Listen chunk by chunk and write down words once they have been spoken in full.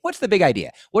what's the big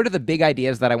idea? What are the big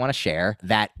ideas that I want to share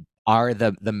that are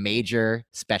the major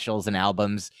specials and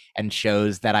albums and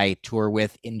shows that I tour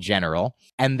with in general?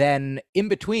 And then in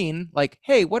between, like,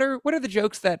 hey, what are the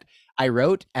jokes that I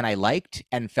wrote and I liked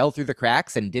and fell through the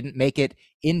cracks and didn't make it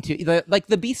into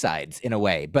the B-sides in a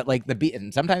way, but like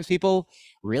and sometimes people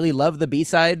really love the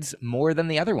B-sides more than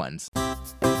the other ones.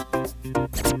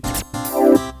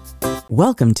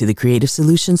 Welcome to the Creative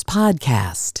Solutions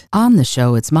Podcast. On the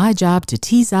show, it's my job to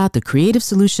tease out the creative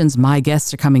solutions my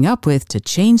guests are coming up with to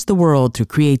change the world through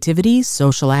creativity,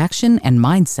 social action, and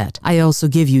mindset. I also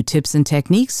give you tips and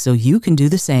techniques so you can do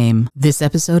the same. This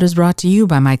episode is brought to you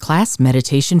by my class,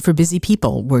 Meditation for Busy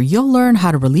People, where you'll learn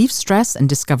how to relieve stress and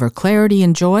discover clarity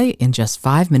and joy in just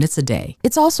 5 minutes a day.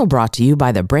 It's also brought to you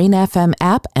by the Brain FM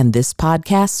app and this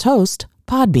podcast's host,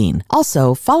 Podbean.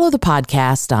 Also, follow the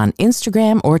podcast on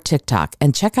Instagram or TikTok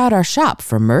and check out our shop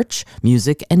for merch,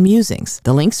 music, and musings.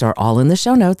 The links are all in the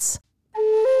show notes.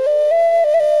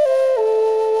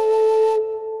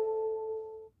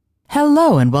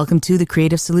 Hello and welcome to the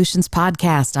Creative Solutions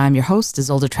Podcast. I'm your host,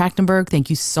 Isolde Trachtenberg. Thank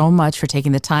you so much for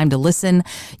taking the time to listen.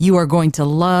 You are going to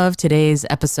love today's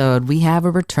episode. We have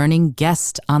a returning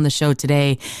guest on the show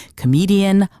today.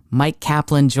 Comedian Mike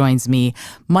Kaplan joins me.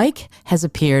 Mike has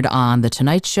appeared on The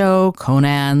Tonight Show,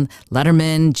 Conan,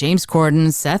 Letterman, James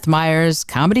Corden, Seth Meyers,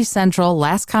 Comedy Central,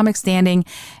 Last Comic Standing,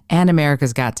 and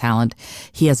America's Got Talent.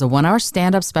 He has a 1-hour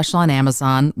stand-up special on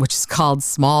Amazon, which is called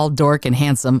Small, Dork, and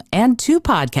Handsome, and 2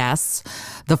 podcasts,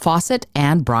 The Faucet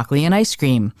and Broccoli and Ice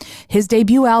Cream. His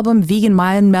debut album, Vegan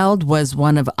Mind Meld, was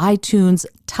one of iTunes'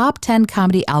 top 10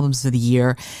 comedy albums of the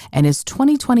year, and his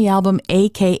 2020 album,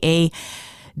 AKA,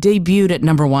 debuted at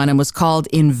number 1 and was called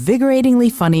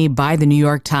Invigoratingly Funny by the New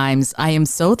York Times. I am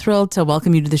so thrilled to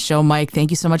welcome you to the show, Mike.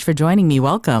 Thank you so much for joining me.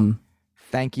 Welcome.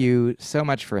 Thank you so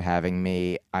much for having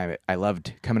me. I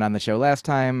loved coming on the show last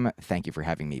time. Thank you for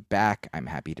having me back. I'm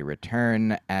happy to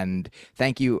return. And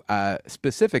thank you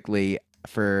specifically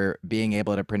for being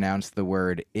able to pronounce the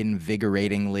word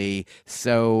invigoratingly.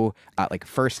 So,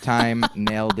 first time,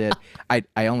 nailed it.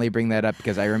 I only bring that up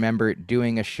because I remember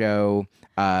doing a show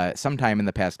sometime in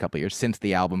the past couple of years, since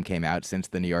the album came out, since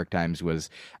the New York Times was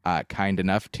kind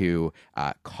enough to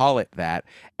call it that.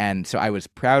 And so I was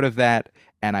proud of that.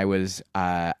 And I was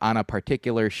on a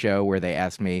particular show where they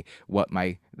asked me what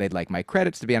they'd like my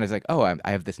credits to be, and I was like, "Oh, I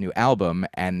have this new album,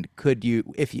 and could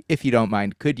you, if you don't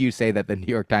mind, could you say that the New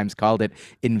York Times called it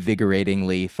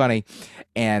invigoratingly funny?"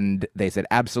 And they said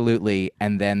absolutely.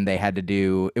 And then they had to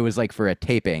do, it was like for a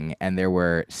taping, and there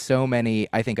were so many,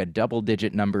 I think a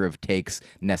double-digit number of takes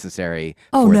necessary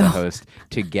the host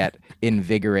to get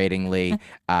invigoratingly.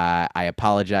 I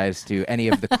apologize to any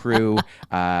of the crew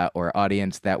or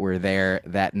audience that were there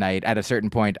that night. At a certain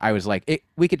point, I was like,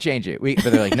 we could change it.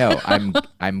 But they're like, no,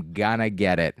 I'm gonna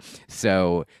get it.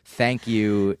 So thank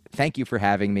you for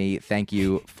having me. Thank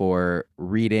you for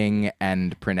reading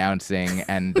and pronouncing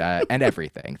and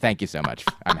everything. Thank you so much.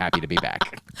 I'm happy to be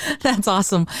back. That's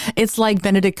awesome. It's like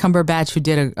Benedict Cumberbatch, who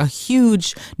did a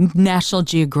huge National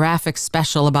Geographic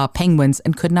special about penguins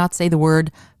and could not say the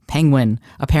word penguin.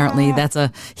 Apparently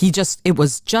it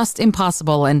was just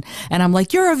impossible. And I'm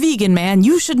like, you're a vegan, man.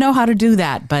 You should know how to do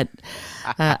that. But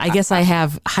I guess I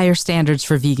have higher standards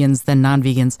for vegans than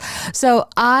non-vegans. So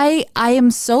I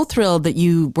am so thrilled that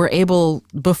you were able,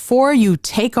 before you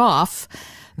take off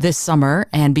this summer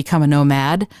and become a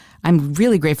nomad, I'm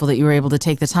really grateful that you were able to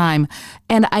take the time.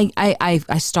 And I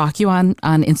stalk you on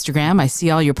Instagram. I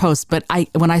see all your posts. But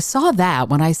when I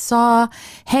saw,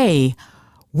 hey,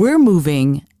 we're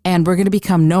moving and we're going to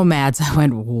become nomads, I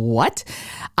went, what?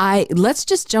 Let's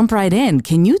just jump right in.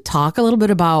 Can you talk a little bit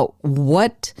about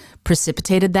what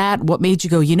precipitated that? What made you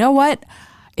go, you know what?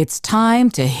 It's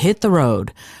time to hit the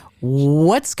road.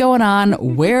 What's going on?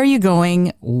 Where are you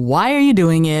going? Why are you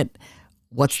doing it?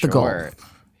 What's the goal?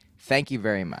 Thank you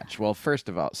very much. Well, first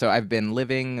of all, so I've been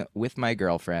living with my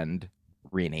girlfriend,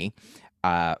 Rini,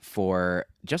 for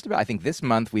just about, I think this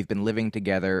month we've been living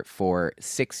together for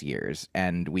 6 years,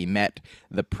 and we met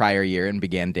the prior year and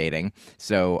began dating.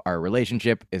 So our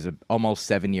relationship is almost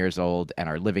 7 years old, and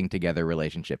our living together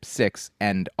relationship 6.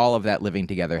 And all of that living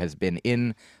together has been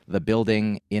in the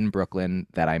building in Brooklyn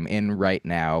that I'm in right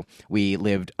now. We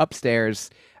lived upstairs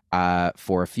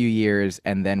for a few years,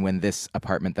 and then when this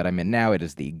apartment that I'm in now, it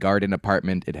is the garden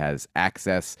apartment. It has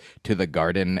access to the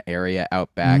garden area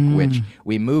out back, which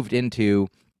we moved into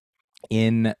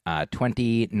in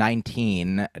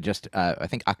 2019, just I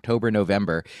think October,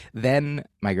 November. Then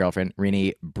my girlfriend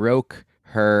Rini broke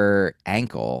her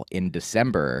ankle in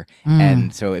December, Mm.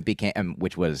 and so it became,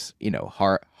 which was,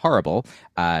 horrible.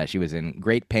 She was in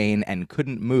great pain and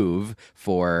couldn't move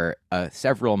for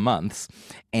several months,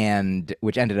 and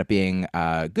which ended up being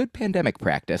good pandemic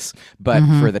practice. But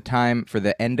Hmm. for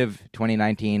the end of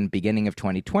 2019, beginning of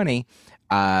 2020,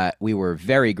 we were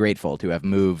very grateful to have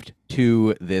moved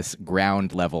to this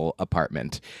ground level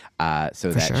apartment, so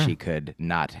For that sure. she could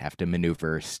not have to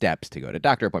maneuver steps to go to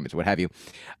doctor appointments, what have you.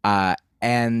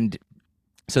 And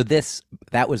so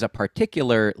that was a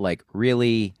particular, like,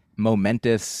 really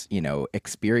momentous,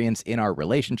 experience in our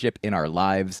relationship, in our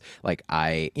lives. Like,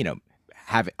 I,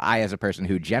 as a person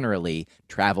who generally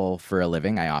travel for a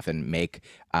living, I often make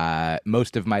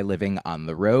most of my living on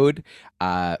the road.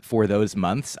 For those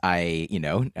months, I,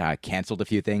 canceled a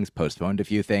few things, postponed a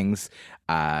few things,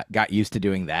 got used to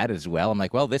doing that as well. I'm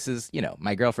like, well, this is,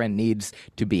 my girlfriend needs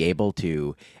to be able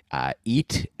to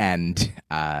eat, and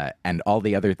all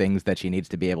the other things that she needs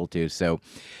to be able to. So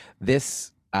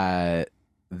this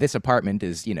this apartment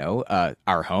is,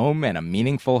 our home, and a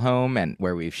meaningful home, and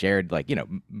where we've shared, like,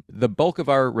 the bulk of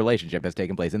our relationship has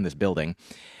taken place in this building.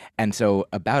 And so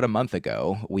about a month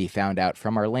ago, we found out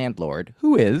from our landlord,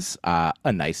 who is a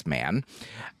nice man.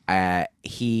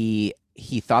 He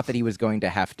thought that he was going to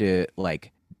have to,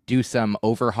 like, do some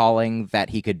overhauling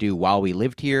that he could do while we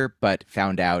lived here, but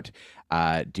found out,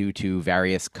 due to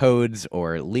various codes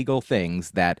or legal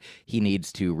things, that he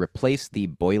needs to replace the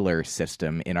boiler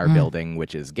system in our Mm. building,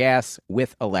 which is gas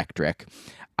with electric.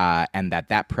 And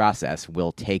that process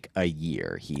will take a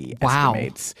year, he Wow.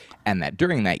 estimates, and that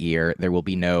during that year there will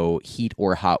be no heat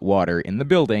or hot water in the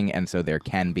building, and so there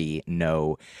can be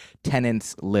no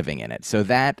tenants living in it. So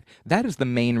that is the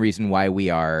main reason why we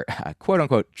are, quote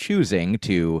unquote, choosing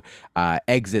to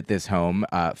exit this home,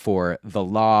 for the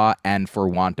law and for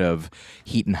want of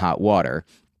heat and hot water.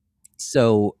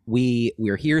 So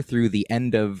we're here through the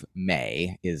end of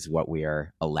May is what we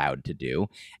are allowed to do.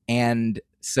 And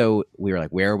so we were like,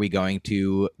 where are we going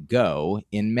to go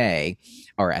in May,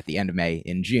 or at the end of May,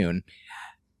 in June?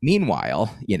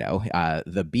 Meanwhile,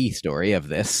 the B story of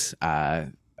this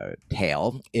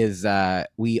tale is,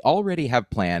 we already have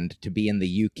planned to be in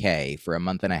the UK for a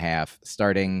month and a half,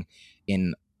 starting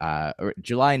in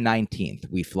July 19th.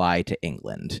 We fly to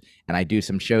England, and I do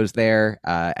some shows there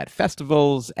at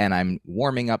festivals, and I'm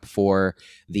warming up for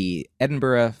the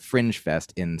Edinburgh Fringe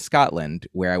Fest in Scotland,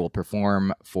 where I will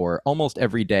perform for almost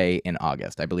every day in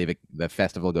August. I believe the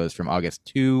festival goes from August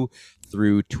 2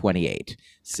 through 28.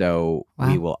 So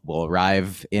Wow. will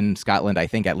arrive in Scotland, I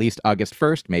think, at least August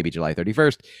 1st, maybe July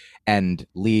 31st, and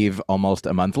leave almost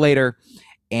a month later.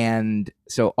 And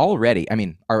so already, I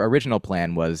mean, our original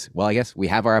plan was, well, I guess we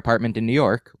have our apartment in New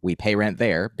York. We pay rent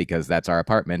there because that's our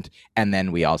apartment. And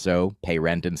then we also pay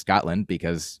rent in Scotland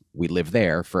because we live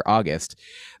there for August.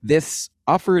 This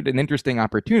offered an interesting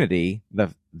opportunity.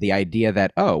 The idea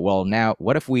that, oh, well, now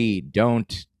what if we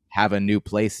don't have a new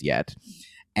place yet?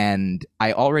 And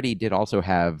I already did also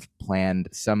have planned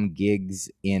some gigs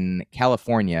in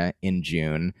California in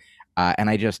June.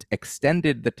 And I just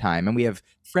extended the time. And we have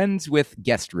friends with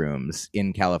guest rooms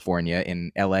in California,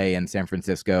 in LA and San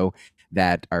Francisco,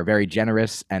 that are very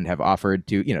generous and have offered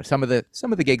to, some of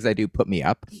the gigs I do put me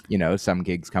up. Some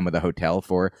gigs come with a hotel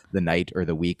for the night or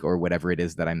the week or whatever it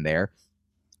is that I'm there.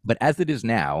 But as it is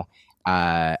now,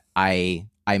 I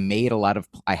made a lot of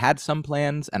I had some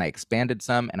plans, and I expanded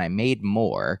some, and I made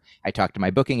more. I talked to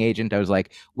my booking agent. I was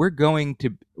like, we're going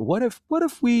to what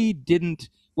if we didn't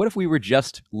what if we were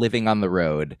just living on the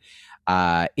road,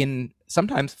 in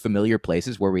sometimes familiar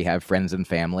places where we have friends and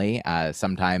family,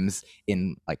 sometimes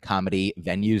in, like, comedy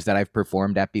venues that I've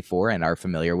performed at before and are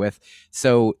familiar with.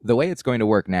 So the way it's going to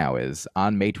work now is,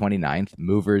 on May 29th,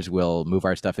 movers will move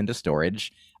our stuff into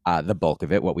storage, the bulk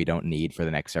of it, what we don't need for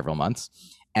the next several months.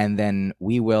 And then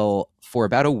we will, for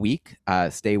about a week,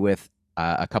 stay with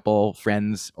a couple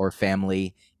friends or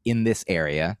family in this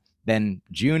area. Then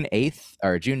June 8th,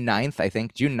 or June 9th, I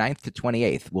think, June 9th to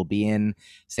 28th, we'll be in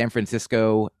San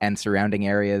Francisco and surrounding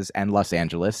areas, and Los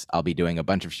Angeles. I'll be doing a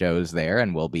bunch of shows there,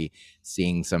 and we'll be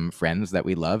seeing some friends that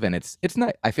we love. And it's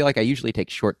not, I feel like I usually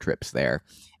take short trips there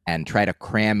and try to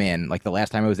cram in. Like, the last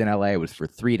time I was in LA, it was for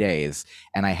 3 days,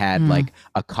 and I had, Mm. like,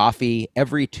 a coffee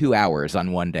every 2 hours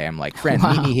on one day. I'm like, friend,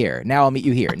 meet me Wow. here. Now I'll meet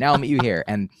you here. Now I'll meet you here.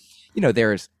 And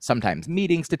there's sometimes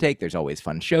meetings to take. There's always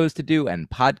fun shows to do and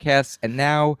podcasts. And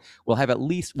now we'll have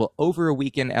over a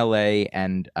week in LA,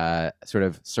 and sort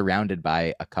of surrounded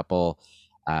by a couple,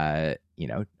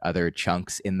 other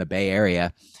chunks in the Bay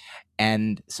Area.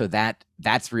 And so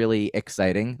that's really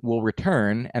exciting. We'll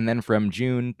return, and then from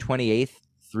June 28th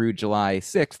through July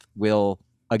 6th, we'll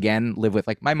again live with,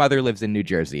 like, my mother lives in New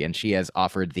Jersey, and she has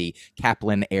offered the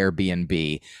Kaplan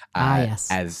Airbnb Ah,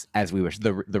 yes. as we wish,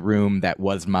 the room that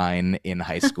was mine in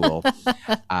high school.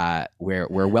 Where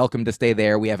we're welcome to stay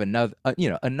there. We have another,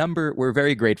 a number. We're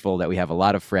very grateful that we have a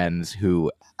lot of friends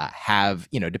who have,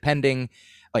 depending,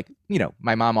 like,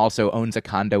 my mom also owns a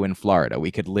condo in Florida.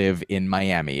 We could live in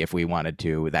Miami if we wanted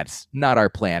to. That's not our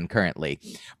plan currently,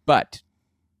 but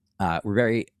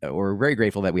we're very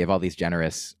grateful that we have all these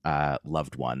generous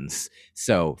loved ones.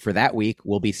 So for that week,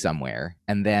 we'll be somewhere,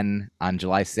 and then on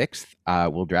July 6th,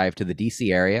 we'll drive to the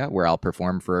DC area where I'll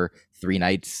perform for 3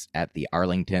 nights at the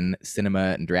Arlington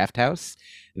Cinema and Draft House.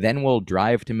 Then we'll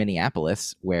drive to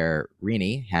Minneapolis, where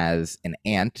Rini has an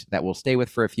aunt that we'll stay with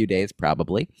for a few days,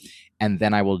 probably. And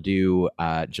then I will do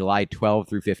July 12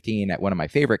 through 15 at one of my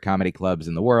favorite comedy clubs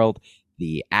in the world,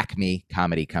 the Acme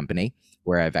Comedy Company,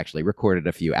 where I've actually recorded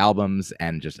a few albums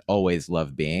and just always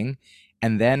love being.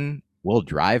 And then we'll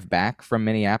drive back from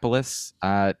Minneapolis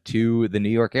to the New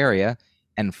York area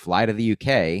and fly to the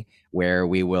UK, where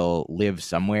we will live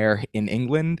somewhere in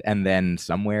England and then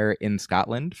somewhere in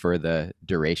Scotland for the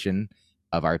duration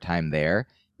of our time there.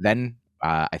 Then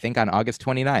I think on August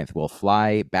 29th, we'll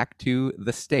fly back to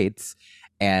the States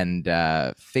and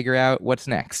figure out what's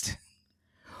next.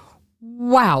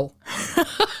 Wow.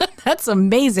 That's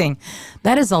amazing.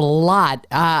 That is a lot.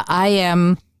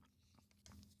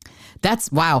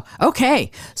 That's wow.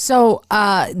 Okay. So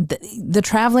the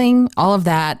traveling, all of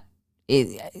that,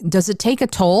 does it take a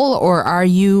toll, or are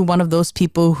you one of those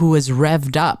people who is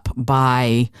revved up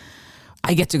by,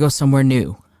 I get to go somewhere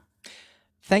new?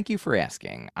 Thank you for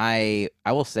asking. I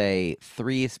will say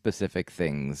three specific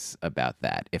things about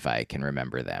that, if I can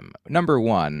remember them. Number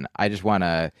one, I just want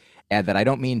to add that I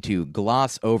don't mean to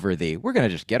gloss over we're going to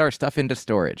just get our stuff into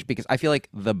storage, because I feel like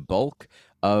the bulk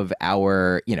of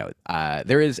our,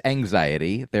 there is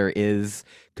anxiety, there is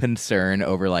concern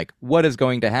over, like, what is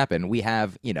going to happen. We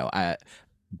have, many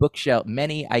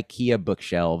IKEA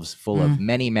bookshelves full of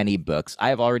many, many books. I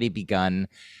have already begun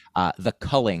the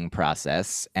culling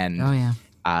process, and Oh, yeah.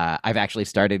 I've actually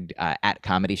started at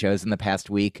comedy shows in the past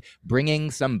week,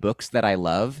 bringing some books that I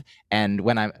love. And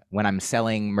when I'm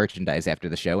selling merchandise after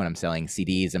the show, when I'm selling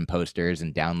CDs and posters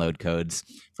and download codes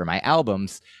for my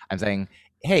albums, I'm saying,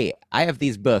 hey, I have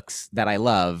these books that I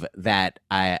love that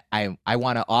I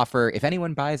want to offer. If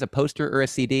anyone buys a poster or a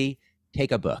CD,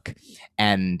 take a book.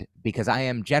 And because I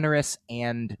am generous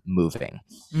and moving.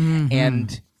 Mm-hmm.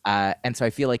 And so I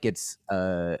feel like it's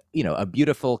a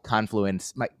beautiful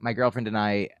confluence. My girlfriend and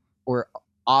I were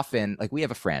often, like, we have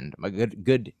a friend, my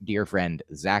good dear friend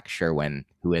Zach Sherwin,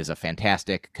 who is a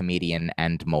fantastic comedian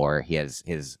and more. He has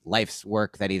his life's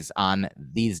work that he's on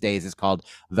these days is called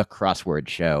The Crossword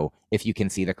Show. If you can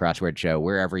see The Crossword Show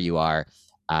wherever you are,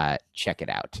 check it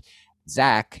out.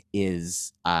 Zach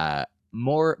is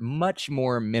much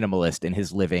more minimalist in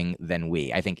his living than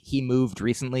we. I think he moved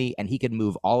recently and he could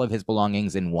move all of his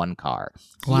belongings in one car.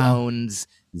 He Wow. owns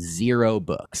 0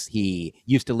 books. He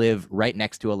used to live right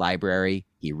next to a library.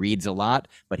 He reads a lot,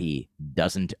 but he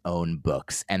doesn't own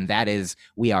books. And that is,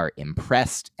 we are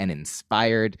impressed and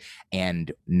inspired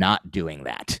and not doing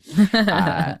that.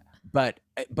 But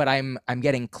I'm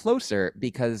getting closer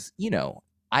because,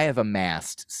 I have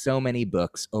amassed so many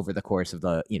books over the course of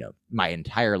my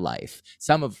entire life.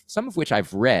 Some of which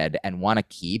I've read and want to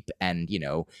keep, and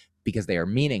because they are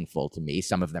meaningful to me.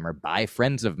 Some of them are by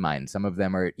friends of mine. Some of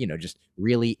them are just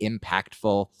really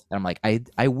impactful. And I'm like,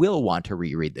 I will want to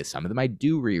reread this. Some of them I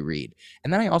do reread.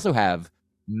 And then I also have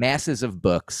masses of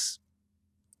books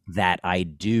that I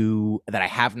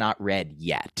have not read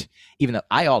yet. Even though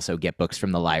I also get books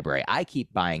from the library, I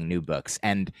keep buying new books,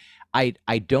 and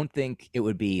I don't think it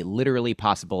would be literally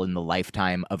possible in the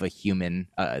lifetime of a human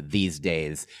these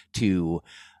days to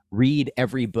read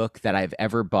every book that I've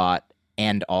ever bought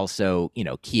and also,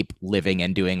 keep living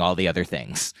and doing all the other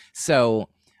things. So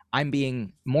I'm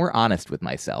being more honest with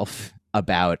myself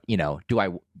about,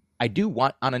 I do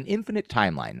want, on an infinite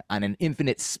timeline, on an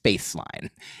infinite space line,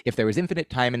 if there was infinite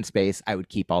time and space, I would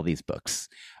keep all these books.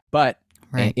 But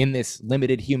Right. in this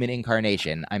limited human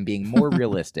incarnation, I'm being more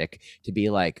realistic to be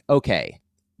like, okay,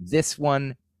 this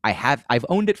one, I've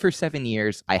owned it for 7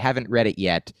 years. I haven't read it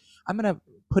yet. I'm going to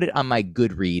put it on my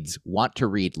Goodreads want to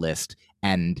read list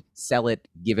and sell it,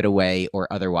 give it away, or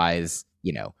otherwise,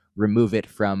 remove it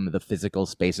from the physical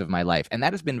space of my life. And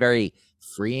that has been very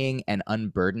freeing and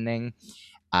unburdening.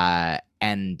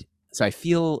 And so I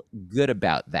feel good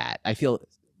about that. I feel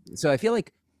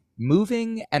like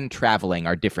moving and traveling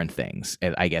are different things,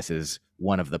 I guess, is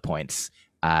one of the points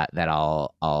that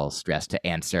I'll stress to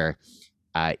answer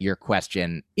your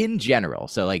question in general.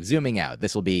 So, like, zooming out,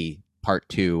 this will be part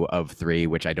 2 of 3,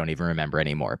 which I don't even remember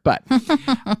anymore. But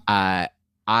uh,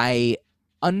 I,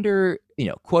 under,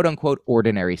 quote unquote,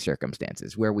 ordinary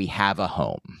circumstances where we have a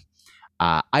home,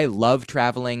 I love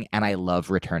traveling and I love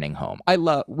returning home.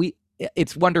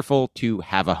 It's wonderful to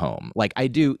have a home. Like I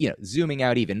do, zooming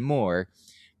out even more,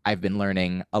 I've been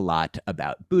learning a lot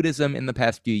about Buddhism in the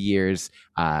past few years,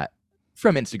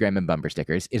 from Instagram and bumper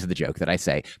stickers, is the joke that I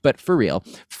say. But for real,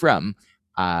 from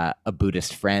a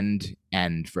Buddhist friend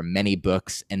and from many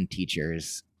books and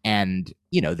teachers. And,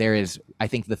 there is, I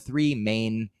think, three of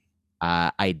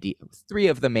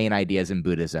the main ideas in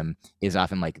Buddhism is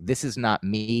often like, this is not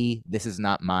me, this is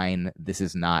not mine, this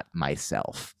is not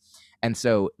myself. And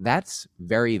so that's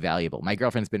very valuable. My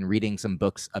girlfriend's been reading some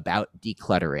books about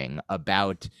decluttering,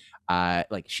 about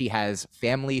like she has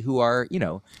family who are,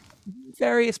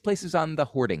 various places on the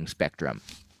hoarding spectrum.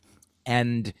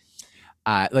 And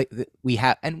we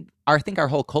have, and I think our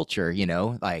whole culture,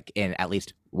 like in at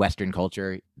least Western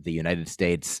culture, the United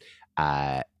States,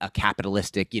 a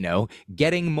capitalistic,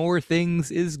 getting more things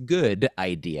is good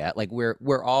idea. Like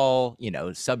we're all,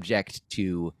 subject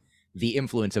to the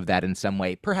influence of that in some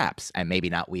way, perhaps, and maybe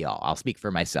not we all. I'll speak for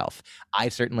myself. I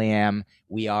certainly am.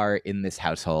 We are in this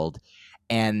household,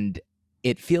 and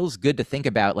it feels good to think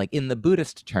about, like in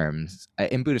Buddhist terms,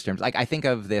 like I think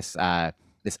of this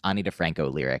Ani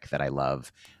DeFranco lyric that I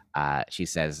love. She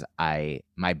says,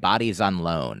 my body's on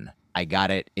loan. I got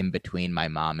it in between my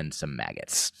mom and some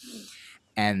maggots.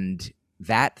 And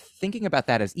that, thinking about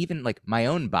that as even like my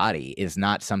own body is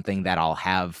not something that I'll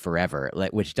have forever,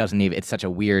 like, which doesn't even, it's such a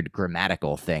weird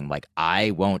grammatical thing. Like I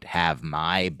won't have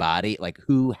my body. Like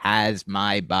who has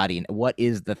my body? And what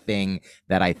is the thing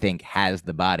that I think has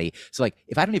the body? So like,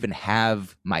 if I don't even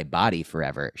have my body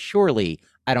forever, surely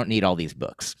I don't need all these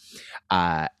books.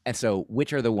 And so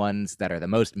which are the ones that are the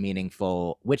most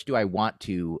meaningful? Which do I want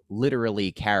to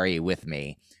literally carry with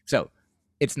me? So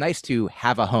it's nice to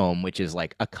have a home, which is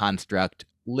like a construct,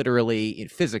 literally,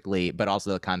 physically, but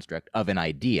also a construct of an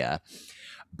idea.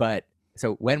 But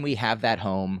so when we have that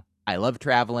home, I love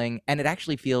traveling, and it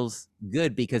actually feels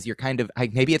good because you're kind of,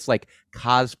 maybe it's like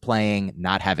cosplaying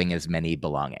not having as many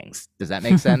belongings. Does that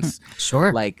make sense?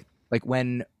 Sure. Like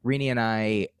when Rini and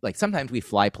I, like sometimes we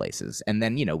fly places and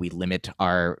then, we limit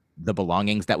the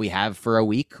belongings that we have for a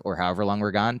week or however long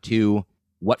we're gone to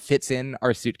what fits in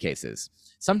our suitcases.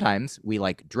 Sometimes we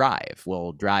like drive.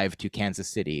 We'll drive to Kansas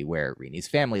City where Rini's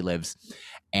family lives.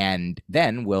 And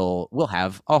then we'll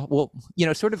have,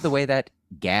 sort of the way that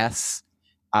gas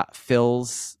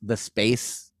fills the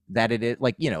space that it is,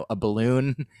 like, a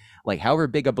balloon, like however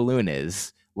big a balloon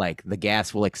is, like the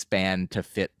gas will expand to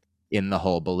fit in the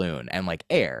whole balloon, and like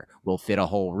air will fit a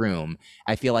whole room.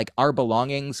 I feel like our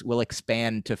belongings will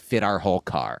expand to fit our whole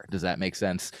car. Does that make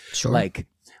sense? Sure. Like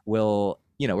we're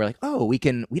like, oh, we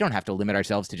don't have to limit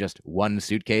ourselves to just one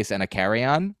suitcase and a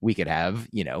carry-on. We could have,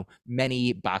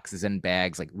 many boxes and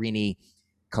bags. Like Rini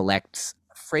collects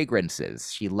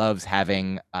fragrances. She loves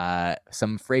having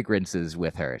some fragrances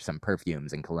with her, some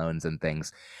perfumes and colognes and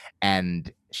things.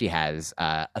 And she has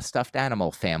a stuffed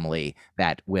animal family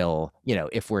that will,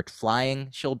 if we're flying,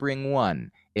 she'll bring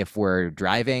one. If we're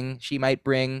driving, she might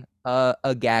bring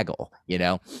a gaggle,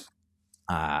 a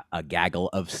gaggle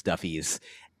of stuffies.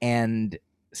 And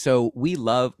so we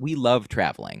love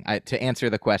traveling. To answer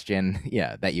the question,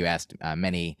 that you asked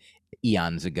many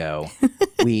eons ago,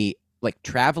 we like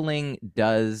traveling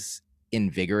does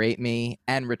invigorate me,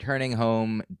 and returning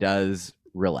home does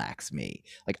relax me.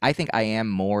 Like I think I am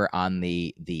more on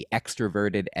the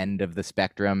extroverted end of the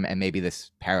spectrum, and maybe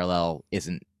this parallel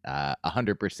isn't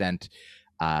 100%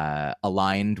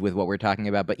 aligned with what we're talking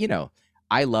about. But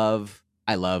I love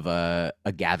a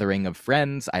gathering of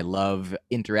friends. I love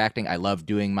interacting. I love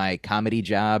doing my comedy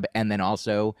job, and then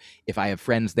also if I have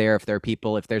friends there, if there are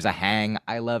people, if there's a hang,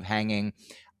 I love hanging.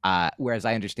 Whereas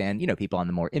I understand, people on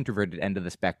the more introverted end of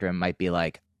the spectrum might be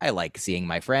like, I like seeing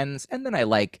my friends, and then I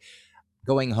like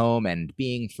going home and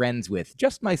being friends with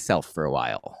just myself for a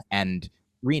while. And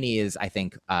Rini is, I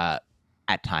think,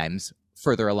 at times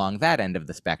further along that end of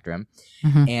the spectrum.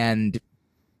 Mm-hmm.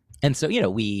 And so,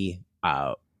 we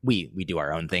do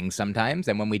our own things sometimes,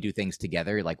 and when we do things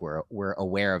together, like we're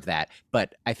aware of that.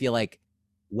 But I feel like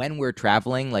when we're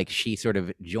traveling, like she sort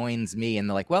of joins me in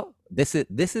the like, well, this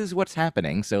is what's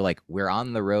happening. So like we're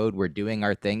on the road, we're doing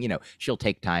our thing. She'll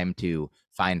take time to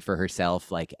find for herself,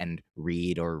 like, and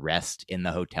read or rest in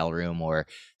the hotel room or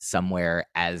somewhere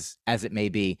as it may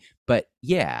be. But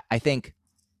yeah, I think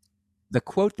the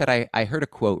quote that I heard a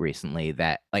quote recently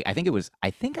that, like, I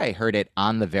think I heard it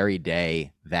on the very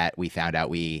day that we found out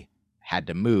we had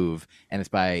to move, and it's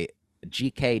by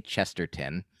G.K.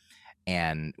 Chesterton.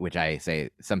 and which I say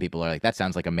some people are like, that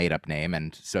sounds like a made up name.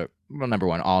 And so, well, number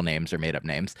one, all names are made up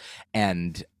names.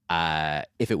 And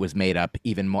if it was made up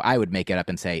even more, I would make it up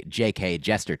and say J.K.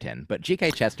 Chesterton. But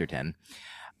G.K. Chesterton,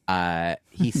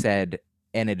 he said,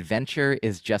 an adventure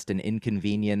is just an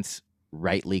inconvenience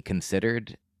rightly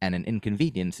considered, and an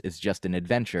inconvenience is just an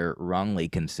adventure wrongly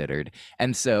considered.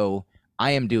 And so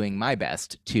I am doing my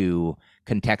best to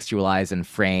contextualize and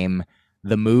frame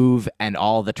the move and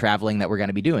all the traveling that we're going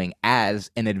to be doing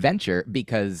as an adventure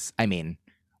because, I mean,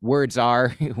 words are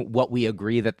what we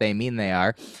agree that they mean they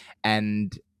are.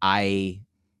 And I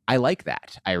like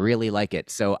that. I really like it.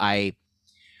 So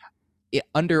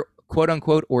under quote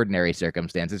unquote ordinary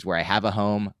circumstances where I have a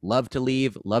home, love to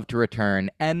leave, love to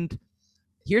return. And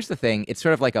here's the thing, it's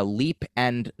sort of like a leap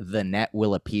and the net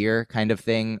will appear kind of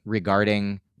thing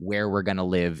regarding where we're going to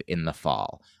live in the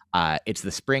fall. It's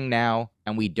the spring now,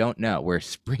 and we don't know. We're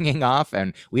springing off,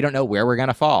 and we don't know where we're going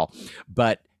to fall.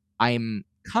 But I'm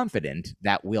confident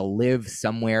that we'll live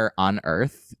somewhere on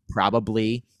Earth,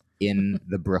 probably in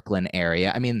the Brooklyn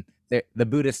area. I mean, the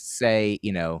Buddhists say,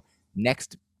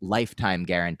 next lifetime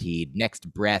guaranteed,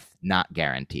 next breath not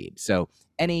guaranteed. So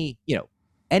any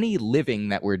living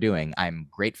that we're doing, I'm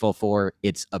grateful for.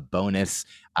 It's a bonus.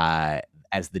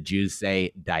 As the Jews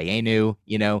say, dayenu,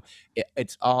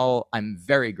 it's all, I'm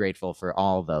very grateful for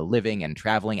all the living and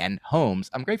traveling and homes.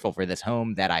 I'm grateful for this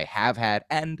home that I have had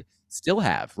and still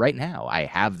have right now. I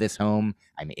have this home.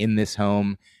 I'm in this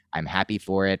home. I'm happy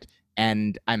for it.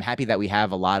 And I'm happy that we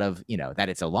have a lot of, that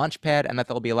it's a launch pad and that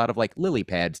there'll be a lot of like lily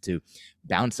pads to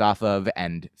bounce off of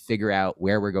and figure out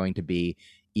where we're going to be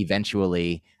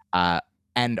eventually.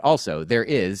 And also there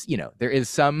is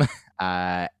some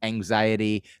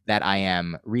anxiety that I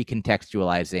am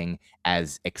recontextualizing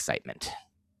as excitement.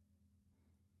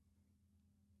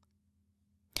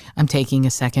 I'm taking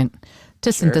a second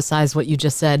to synthesize what you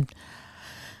just said.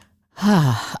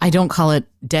 I don't call it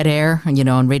dead air.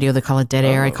 On radio they call it dead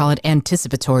air. I call it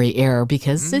anticipatory air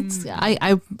because it's.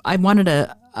 I wanted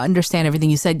to understand everything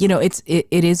you said. It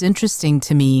is interesting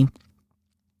to me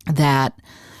that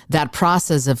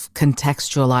process of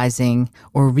contextualizing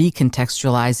or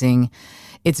recontextualizing,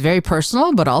 it's very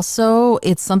personal, but also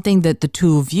it's something that the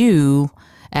two of you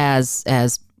as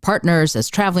partners, as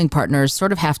traveling partners,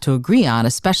 sort of have to agree on,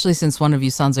 especially since one of you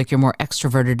sounds like you're more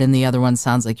extroverted and the other one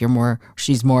sounds like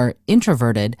she's more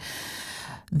introverted.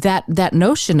 That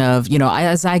notion of,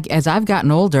 as I've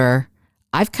gotten older,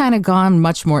 I've kind of gone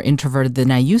much more introverted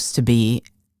than I used to be,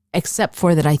 except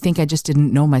for that I think I just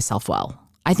didn't know myself well.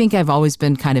 I think I've always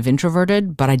been kind of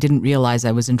introverted, but I didn't realize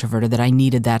I was introverted, that I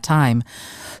needed that time.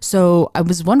 So I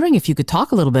was wondering if you could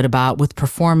talk a little bit about with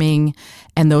performing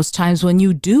and those times when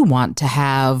you do want to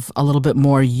have a little bit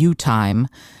more you time.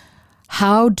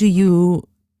 How do you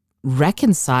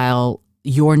reconcile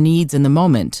your needs in the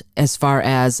moment as far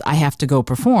as I have to go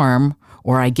perform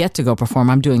or I get to go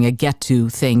perform? I'm doing a get to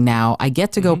thing now. I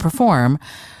get to go perform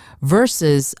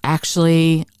versus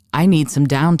actually I need some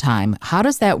downtime. How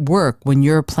does that work when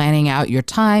you're planning out your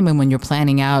time and when you're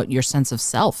planning out your sense of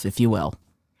self, if you will?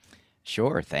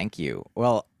 Sure, thank you.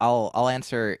 Well, I'll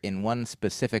answer in one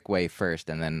specific way first,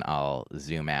 and then I'll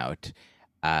zoom out.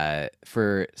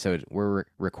 So we're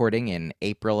recording in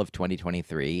April of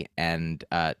 2023, and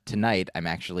tonight I'm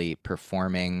actually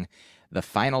performing the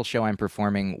final show. I'm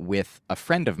performing with a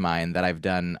friend of mine that I've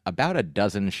done about a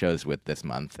dozen shows with this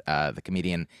month, the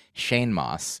comedian Shane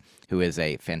Moss, who is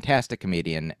a fantastic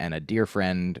comedian and a dear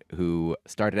friend who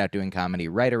started out doing comedy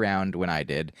right around when I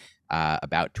did,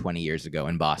 about 20 years ago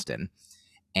in Boston.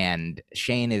 And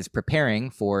Shane is preparing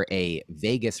for a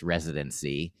Vegas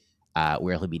residency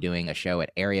where he'll be doing a show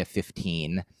at Area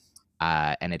 15.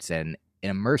 And it's an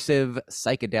immersive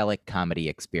psychedelic comedy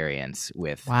experience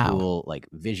with cool like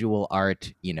visual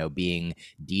art, being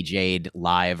DJ'd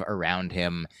live around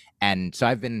him. And so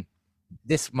I've been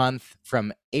this month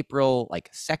from April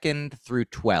like 2nd through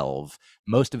 12,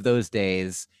 most of those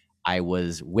days I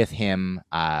was with him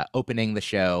opening the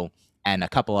show and a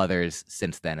couple others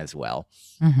since then as well.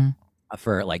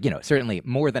 For certainly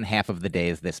more than half of the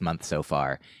days this month so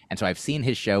far. And so I've seen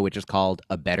his show, which is called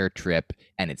A Better Trip,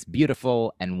 and it's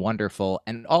beautiful and wonderful.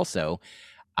 And also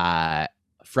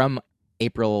from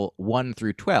April 1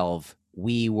 through 12,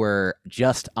 we were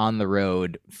just on the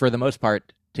road for the most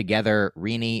part together,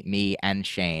 Rini, me, and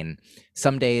Shane.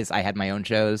 Some days I had my own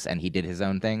shows and he did his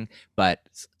own thing, but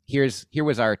here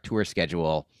was our tour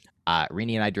schedule.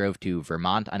 Rini and I drove to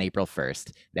Vermont on April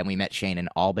 1st. Then we met Shane in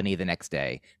Albany the next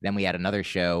day. Then we had another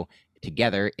show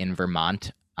together in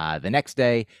Vermont the next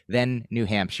day. Then New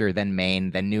Hampshire, then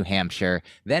Maine, then New Hampshire.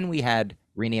 Then we had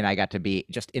Rini and I got to be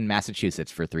just in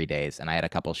Massachusetts for 3 days, and I had a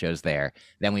couple shows there.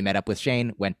 Then we met up with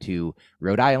Shane, went to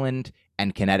Rhode Island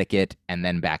and Connecticut, and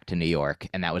then back to New York.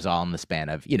 And that was all in the span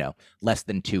of, less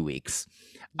than 2 weeks,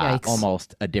 Yikes.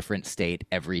 almost a different state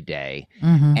every day.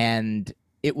 Mm-hmm. And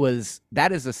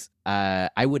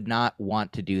I would not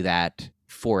want to do that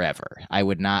forever. I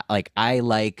would not I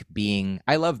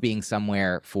love being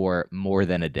somewhere for more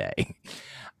than a day.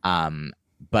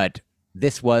 But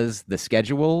this was the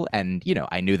schedule, and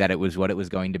I knew that it was what it was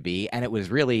going to be, and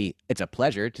it's a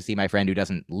pleasure to see my friend who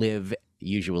doesn't live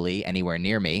usually anywhere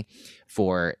near me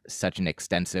for such an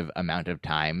extensive amount of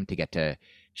time, to get to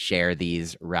share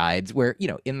these rides where,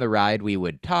 in the ride we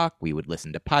would talk, we would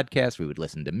listen to podcasts, we would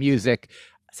listen to music,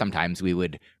 sometimes we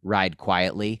would ride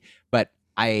quietly. But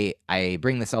I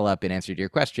bring this all up in answer to your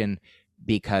question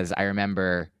because I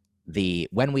remember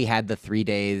when we had the 3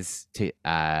 days to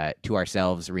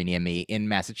ourselves, Rini and me, in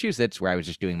Massachusetts, where I was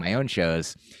just doing my own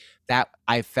shows, that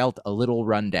I felt a little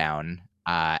run down,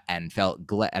 and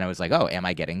and I was like, oh, am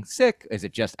I getting sick? Is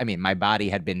it just, my body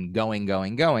had been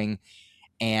going,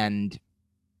 and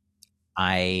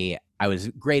I was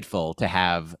grateful to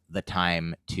have the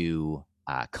time to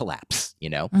collapse,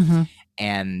 Mm-hmm.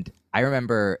 And I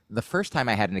remember the first time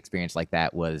I had an experience like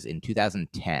that was in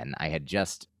 2010. I had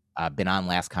just been on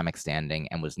Last Comic Standing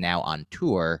and was now on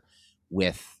tour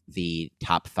with the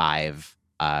top five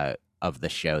of the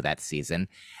show that season.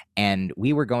 And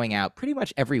we were going out pretty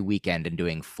much every weekend and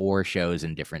doing 4 shows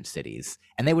in different cities.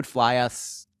 And they would fly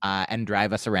us and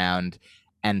drive us around.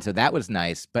 And so that was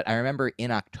nice. But I remember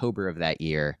in October of that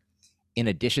year, in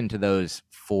addition to those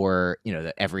 4,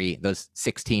 those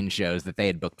 16 shows that they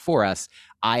had booked for us,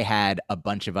 I had a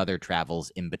bunch of other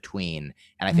travels in between.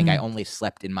 And I think I only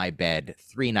slept in my bed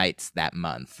 3 nights that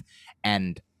month.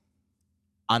 And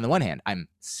on the one hand, I'm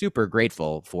super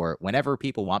grateful for whenever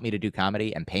people want me to do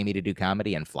comedy and pay me to do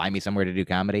comedy and fly me somewhere to do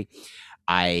comedy.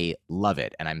 I love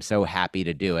it, and I'm so happy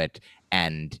to do it.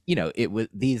 And it was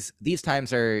these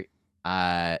times are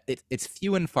it's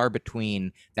few and far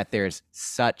between that there's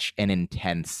such an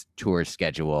intense tour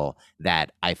schedule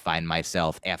that I find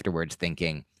myself afterwards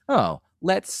thinking, oh,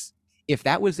 if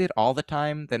that was it all the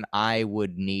time, then I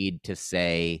would need to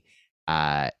say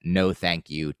no thank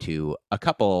you to a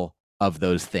couple of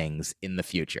those things in the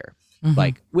future. Mm-hmm.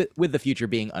 Like with the future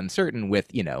being uncertain, with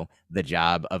the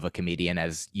job of a comedian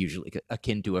as usually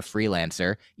akin to a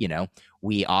freelancer,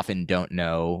 we often don't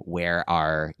know where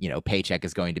our paycheck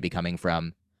is going to be coming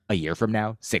from a year from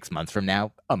now, 6 months from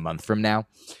now, a month from now.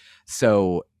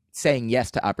 So saying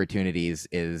yes to opportunities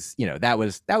is, that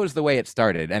was the way it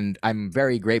started. And I'm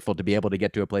very grateful to be able to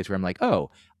get to a place where I'm like,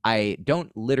 oh, I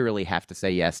don't literally have to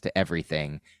say yes to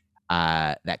everything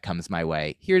that comes my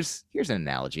way. Here's an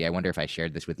analogy. I wonder if I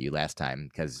shared this with you last time,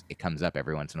 because it comes up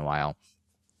every once in a while.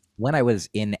 When I was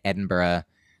in Edinburgh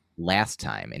last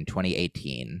time in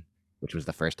 2018, which was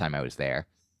the first time I was there,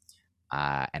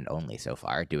 and only so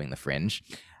far doing the Fringe,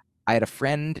 I had a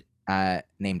friend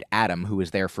named Adam who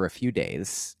was there for a few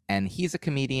days, and he's a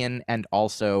comedian and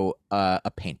also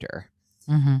a painter.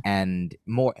 Mm-hmm.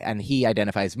 And he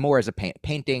identifies more as a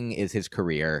painting is his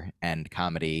career, and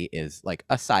comedy is like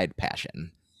a side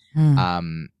passion.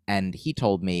 And he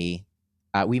told me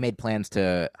we made plans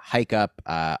to hike up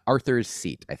Arthur's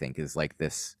Seat, I think is like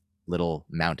this little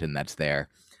mountain that's there.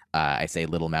 I say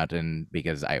little mountain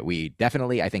because we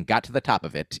definitely, I think, got to the top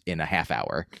of it in a half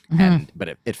hour.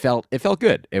 But it felt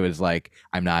good. It was like,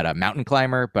 I'm not a mountain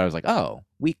climber, but I was like, oh,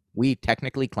 we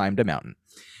technically climbed a mountain.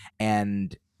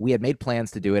 And we had made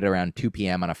plans to do it around 2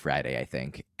 p.m. on a Friday, I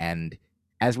think. And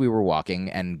as we were walking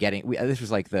and this was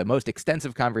like the most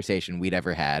extensive conversation we'd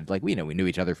ever had. Like, we knew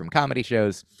each other from comedy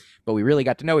shows, but we really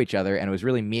got to know each other, and it was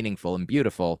really meaningful and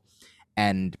beautiful.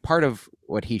 And part of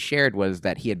what he shared was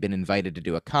that he had been invited to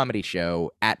do a comedy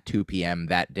show at 2 p.m.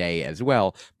 that day as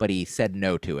well, but he said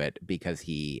no to it because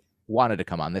he wanted to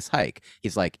come on this hike.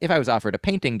 He's like, if I was offered a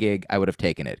painting gig, I would have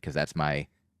taken it because that's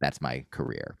my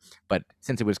career. But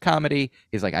since it was comedy,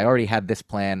 he's like, I already had this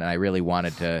plan and I really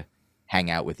wanted to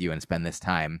hang out with you and spend this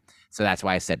time. So that's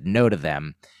why I said no to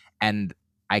them. And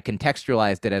I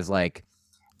contextualized it as like,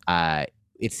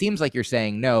 it seems like you're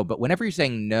saying no, but whenever you're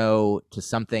saying no to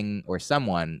something or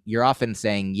someone, you're often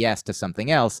saying yes to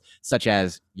something else, such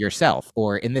as yourself.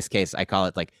 Or in this case, I call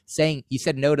it like saying you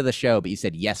said no to the show, but you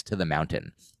said yes to the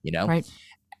mountain, Right.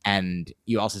 And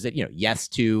you also said, yes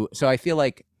to. So I feel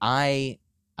like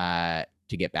to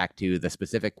get back to the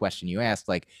specific question you asked,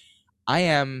 like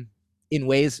I'm in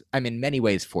many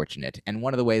ways fortunate. And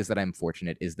one of the ways that I'm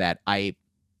fortunate is that I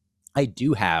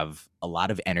do have a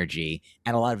lot of energy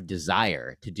and a lot of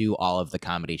desire to do all of the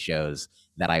comedy shows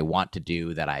that I want to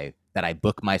do, that I I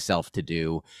book myself to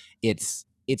do. It's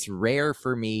rare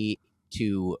for me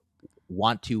to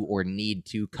want to or need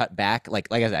to cut back.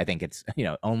 Like I said, I think it's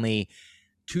only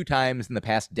two times in the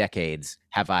past decades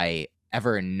have I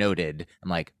ever noted I'm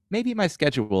like, maybe my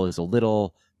schedule is a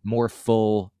little more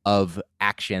full of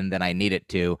action than I need it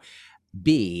to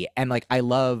be. And like I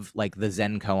love like the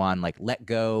Zen koan, like let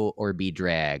go or be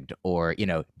dragged, or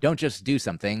don't just do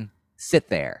something, sit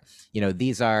there.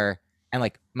 These are, and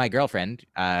like my girlfriend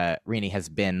Rini has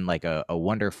been like a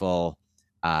wonderful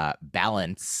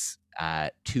balance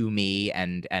to me,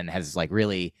 and has like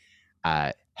really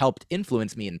helped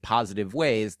influence me in positive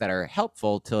ways that are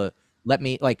helpful to let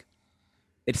me like.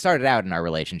 It started out in our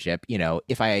relationship,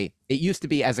 it used to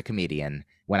be as a comedian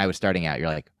when I was starting out, you're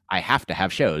like, I have to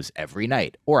have shows every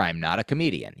night or I'm not a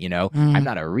comedian, I'm Mm.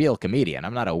 not a real comedian.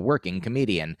 I'm not a working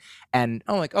comedian. And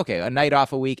I'm like, okay, a night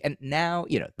off a week. And now,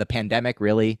 the pandemic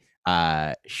really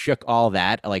shook all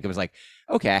that. Like it was like,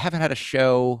 okay, I haven't had a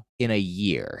show in a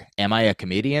year. Am I a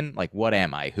comedian? Like, what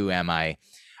am I? Who am I?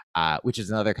 Which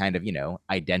is another kind of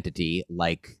identity,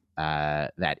 like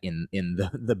that in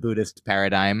the Buddhist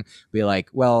paradigm. Be like,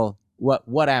 well,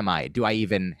 what am I? Do I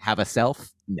even have a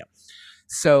self? No.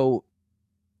 So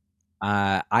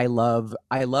I love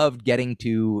getting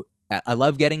to,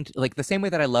 like the same way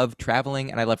that I love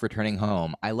traveling and I love returning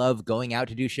home. I love going out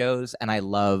to do shows and I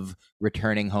love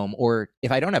returning home. Or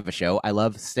if I don't have a show, I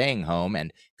love staying home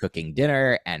and cooking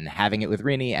dinner and having it with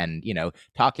Rini and,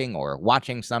 talking or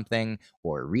watching something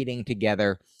or reading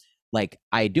together. Like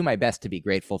I do my best to be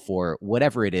grateful for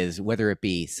whatever it is, whether it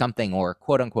be something or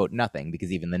quote unquote nothing,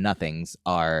 because even the nothings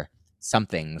are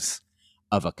somethings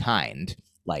of a kind,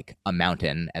 like a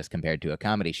mountain as compared to a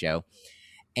comedy show.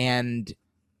 And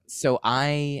so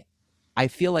I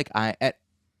feel like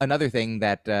another thing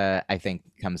that I think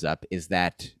comes up is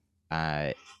that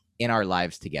uh, in our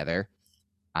lives together,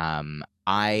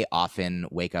 I often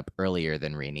wake up earlier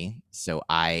than Rini, so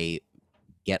I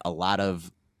get a lot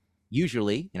of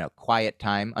usually, quiet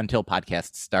time until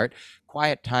podcasts start,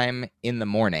 quiet time in the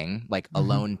morning, like Mhm.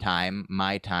 alone time,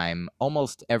 my time,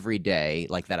 almost every day,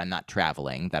 like that I'm not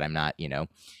traveling, that I'm not,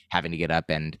 having to get up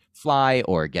and fly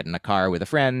or get in a car with a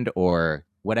friend or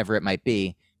whatever it might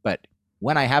be. But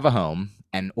when I have a home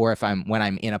and or if I'm when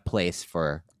I'm in a place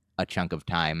for a chunk of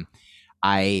time,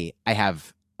 I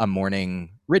have a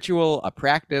morning ritual, a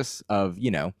practice of,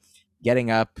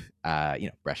 getting up,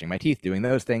 brushing my teeth, doing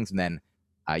those things, and then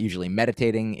usually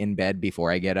meditating in bed before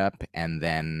I get up, and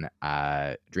then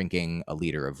drinking a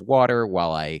liter of water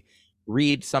while I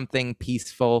read something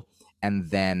peaceful, and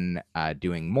then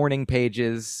doing morning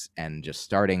pages and just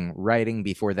starting writing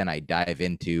before then I dive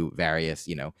into various,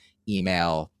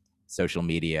 email, social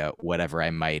media, whatever I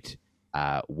might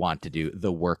want to do,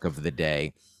 the work of the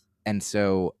day. And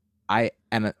so I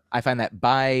find that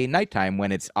by nighttime,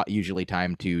 when it's usually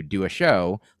time to do a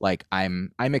show, like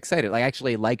I'm excited. Like I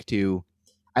actually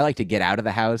I like to get out of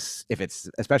the house, if it's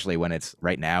especially when it's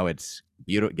right now it's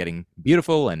beautiful, getting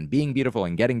beautiful and being beautiful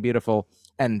and getting beautiful.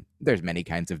 And there's many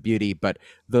kinds of beauty, but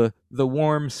the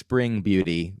warm spring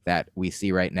beauty that we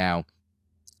see right now,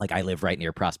 like I live right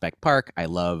near Prospect Park. I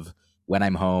love when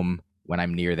I'm home, when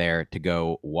I'm near there, to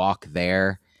go walk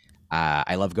there.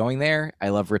 I love going there. I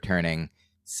love returning.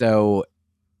 So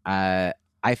uh,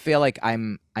 I feel like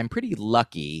I'm pretty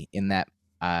lucky in that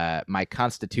my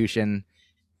constitution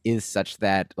is such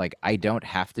that like I don't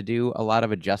have to do a lot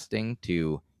of adjusting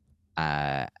to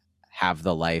uh, have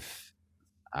the life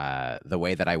the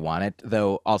way that I want it.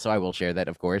 Though also I will share that,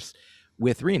 of course,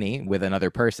 with Rini, with another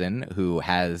person who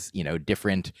has,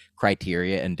 different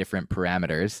criteria and different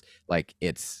parameters. Like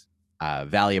it's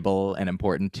valuable and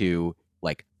important to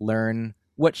like learn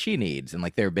what she needs. And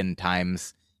like there have been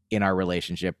times in our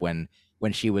relationship when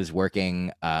she was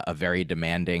working a very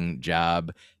demanding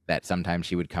job that sometimes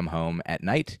she would come home at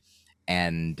night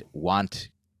and want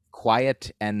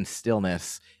quiet and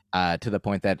stillness, to the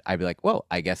point that I'd be like, well,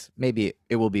 I guess maybe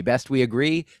it will be best we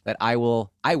agree that I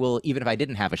will, even if I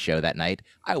didn't have a show that night,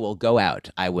 I will go out.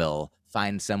 I will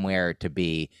find somewhere to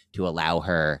be, to allow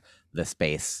her the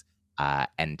space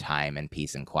and time and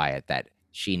peace and quiet that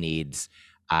she needs.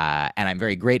 And I'm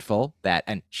very grateful that,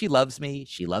 and she loves me.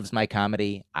 She loves my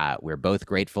comedy. We're both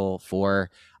grateful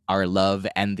for our love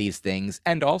and these things.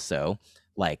 And also,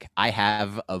 like I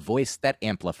have a voice that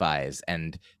amplifies,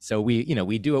 and so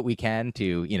we do what we can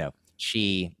to,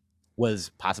 she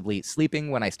was possibly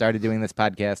sleeping when I started doing this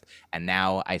podcast, and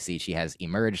now I see she has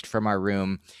emerged from our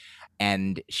room,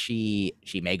 and she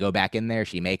may go back in there,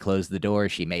 she may close the door,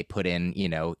 she may put in,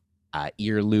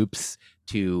 ear loops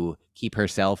to keep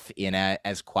herself in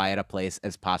as quiet a place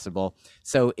as possible.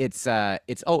 So it's an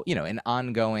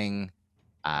ongoing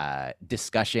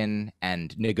discussion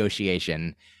and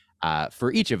negotiation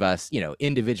for each of us,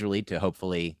 individually to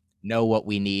hopefully know what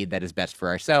we need that is best for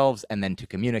ourselves, and then to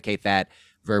communicate that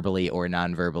verbally or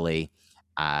non-verbally.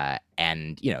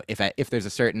 And if there's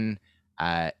a certain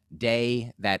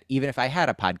day that even if I had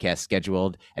a podcast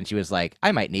scheduled and she was like,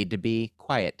 I might need to be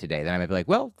quiet today, then I might be like,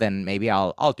 well, then maybe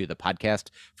I'll do the podcast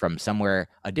from somewhere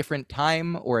a different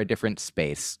time or a different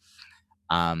space.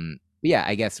 But yeah,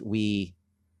 I guess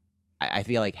I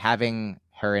feel like having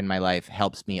her in my life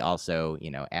helps me also,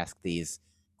 ask these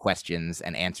questions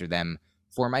and answer them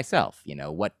for myself.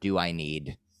 What do I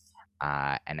need?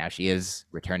 And now she is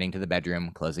returning to the bedroom,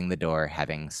 closing the door,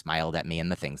 having smiled at me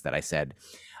and the things that I said.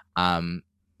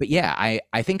 But yeah,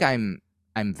 I think I'm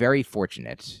very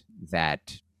fortunate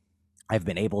that I've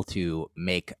been able to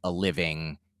make a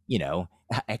living,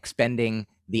 expending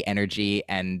the energy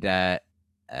and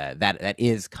that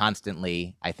is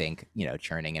constantly, I think,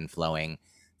 churning and flowing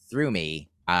through me.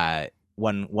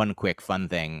 One quick fun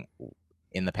thing.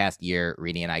 In the past year,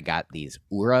 Rini and I got these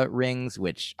Oura rings,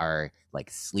 which are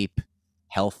like sleep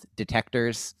health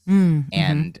detectors. Mm-hmm.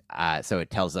 And so it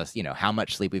tells us, how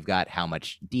much sleep we've got, how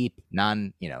much deep,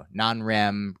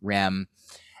 non-REM, REM,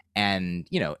 and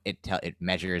it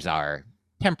measures our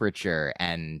temperature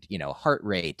and heart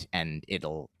rate, and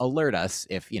it'll alert us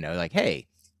if like, hey,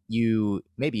 you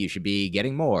should be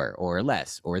getting more or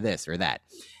less or this or that.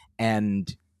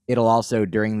 And it'll also,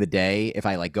 during the day, if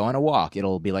I like go on a walk,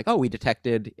 it'll be like, oh, we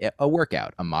detected a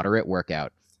workout, a moderate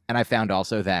workout. And I found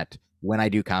also that when I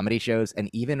do comedy shows and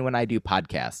even when I do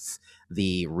podcasts,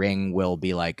 the ring will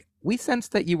be like, we sense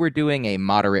that you were doing a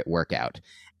moderate workout.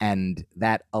 And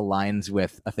that aligns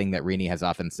with a thing that Rini has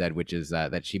often said, which is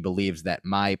that she believes that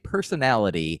my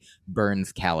personality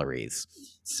burns calories.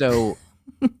 So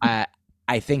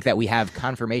I think that we have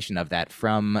confirmation of that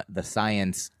from the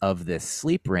science of this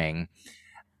sleep ring.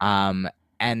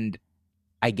 And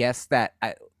I guess that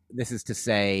this is to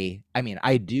say, I mean,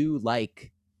 I do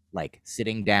like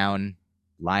sitting down,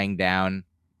 lying down,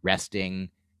 resting,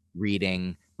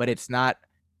 reading, but it's not.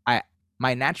 I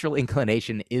My natural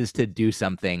inclination is to do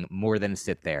something more than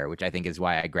sit there, which I think is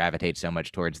why I gravitate so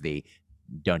much towards the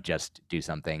don't just do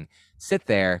something, sit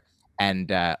there.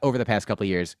 And over the past couple of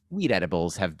years, weed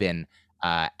edibles have been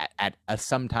at a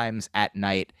sometimes at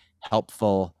night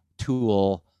helpful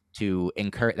tool to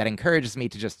encourage that encourages me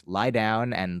to just lie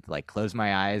down and like close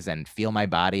my eyes and feel my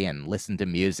body and listen to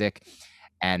music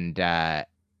and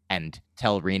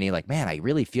tell Rini like, man, I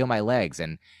really feel my legs,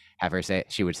 and have her say,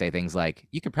 she would say things like,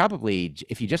 you could probably,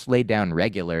 if you just laid down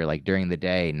regular, like during the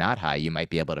day, not high, you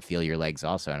might be able to feel your legs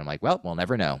also. And I'm like, well, we'll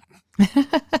never know.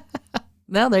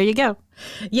 Well, there you go.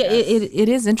 Yeah, Yes. it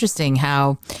is interesting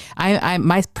how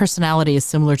my personality is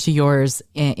similar to yours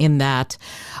in that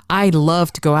I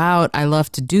love to go out, I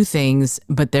love to do things,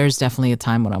 but there's definitely a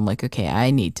time when I'm like, okay,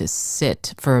 I need to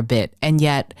sit for a bit. And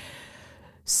yet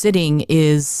sitting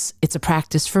it's a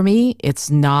practice for me. It's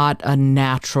not a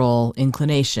natural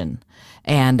inclination.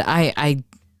 And I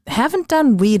haven't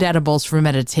done weed edibles for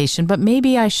meditation, but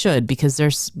maybe I should, because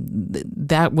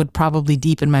that would probably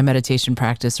deepen my meditation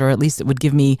practice, or at least it would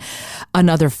give me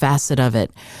another facet of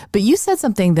it. But you said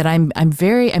something that I'm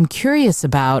curious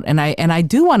about, and I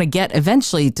do want to get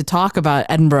eventually to talk about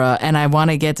Edinburgh, and I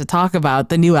want to get to talk about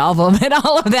the new album and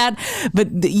all of that. But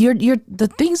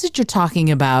the things that you're talking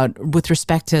about with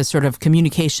respect to sort of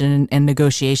communication and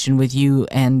negotiation with you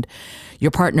and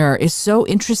your partner is so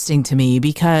interesting to me,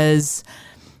 because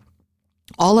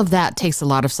all of that takes a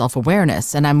lot of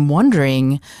self-awareness. And I'm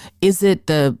wondering, is it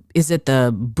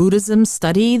the Buddhism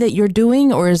study that you're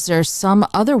doing, or is there some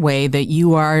other way that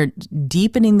you are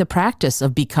deepening the practice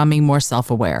of becoming more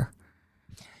self-aware?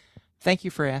 Thank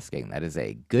you for asking. That is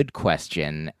a good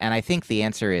question. And I think the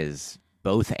answer is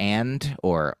both and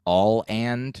or all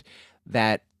and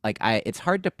that like it's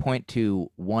hard to point to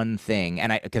one thing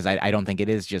and I don't think it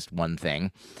is just one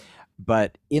thing.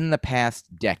 But in the past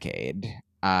decade,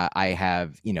 I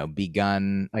have,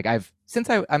 begun like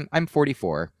I'm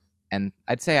 44, and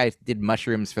I'd say I did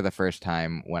mushrooms for the first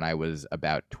time when I was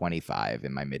about 25,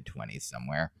 in my mid 20s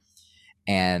somewhere.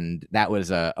 And that was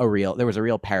there was a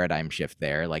real paradigm shift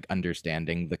there, like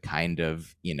understanding the kind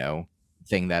of,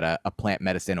 thing that a plant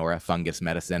medicine or a fungus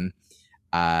medicine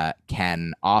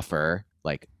can offer,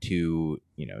 like to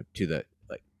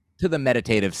the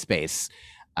meditative space.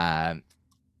 Um,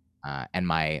 and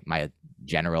my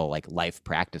general like life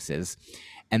practices.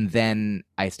 And then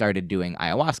I started doing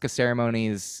ayahuasca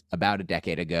ceremonies about a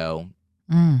decade ago,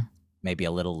 Mm. maybe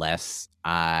a little less.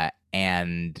 But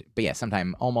yeah,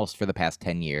 sometime almost for the past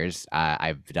 10 years,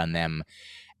 I've done them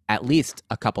at least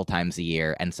a couple times a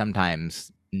year, and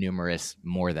sometimes numerous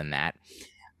more than that.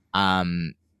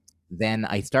 Um, then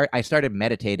I started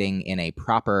meditating in a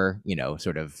proper,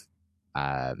 sort of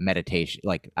meditation.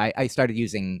 Like I started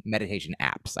using meditation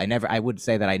apps. I would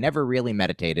say that I never really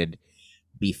meditated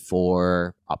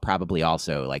before, probably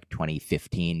also like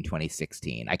 2015,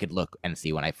 2016. I could look and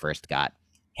see when I first got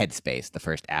Headspace, the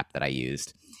first app that I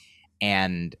used.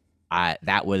 And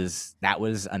that was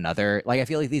another, like, I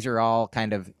feel like these are all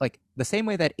kind of like the same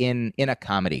way that in a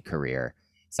comedy career,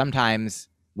 sometimes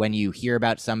when you hear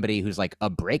about somebody who's like a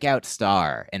breakout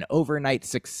star, an overnight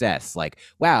success, like,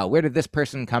 wow, where did this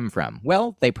person come from?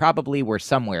 Well, they probably were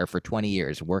somewhere for 20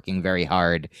 years working very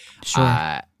hard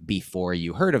Sure. before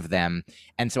you heard of them.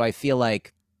 And so I feel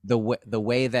like the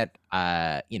way that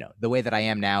the way that I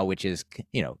am now, which is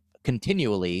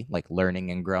continually like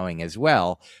learning and growing as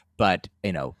well, but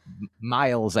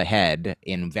miles ahead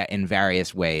in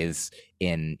various ways,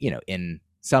 in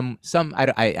some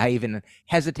I even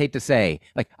hesitate to say,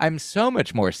 like, I'm so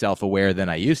much more self-aware than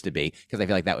I used to be, because I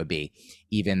feel like that would be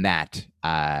even that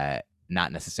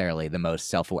not necessarily the most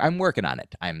self-aware. I'm working on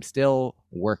it. I'm still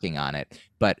working on it.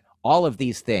 But all of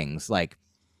these things, like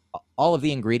all of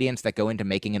the ingredients that go into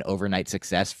making an overnight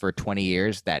success for 20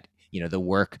 years, that the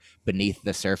work beneath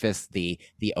the surface, the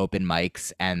open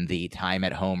mics and the time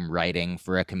at home writing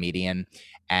for a comedian,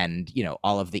 and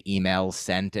all of the emails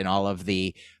sent and all of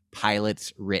the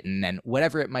pilots written and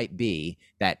whatever it might be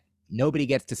that nobody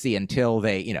gets to see until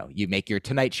they you make your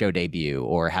Tonight Show debut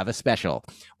or have a special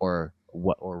or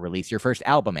release your first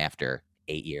album after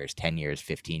 8 years, 10 years,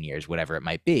 15 years, whatever it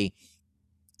might be.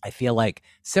 I feel like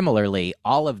similarly,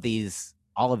 all of these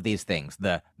things,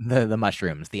 the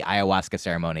mushrooms, the ayahuasca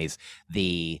ceremonies,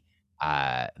 the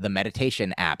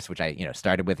meditation apps, which I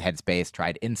started with Headspace,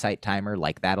 tried Insight Timer,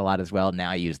 like that a lot as well.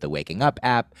 Now I use the Waking Up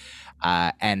app,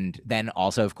 and then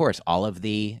also, of course, all of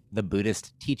the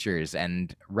Buddhist teachers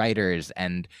and writers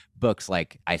and books.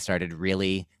 Like I started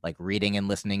really like reading and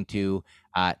listening to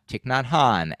Thich Nhat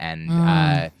Hanh and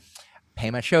Mm.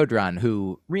 Pema Chodron,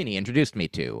 who Rini introduced me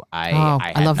to. I Oh, I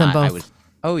I had love them not. I both. was.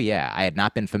 Oh yeah, I had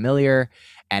not been familiar,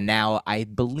 and now I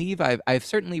believe I've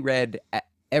certainly read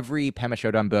every Pema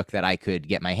Chodron book that I could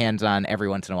get my hands on. Every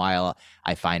once in a while,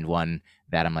 I find one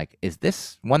that I'm like, is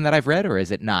this one that I've read or is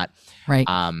it not? Right.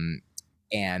 Um,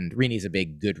 and Rini's a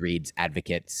big Goodreads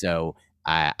advocate, so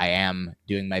I am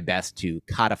doing my best to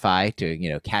codify, to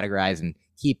categorize and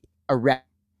keep a record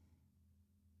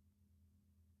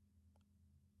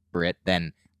for it.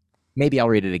 Then maybe I'll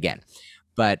read it again.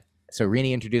 But so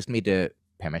Rini introduced me to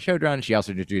Pema Chodron. She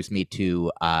also introduced me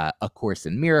to A Course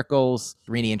in Miracles.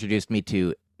 Rini introduced me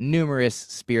to numerous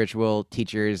spiritual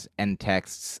teachers and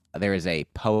texts. There is a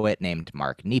poet named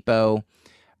Mark Nepo,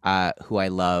 who I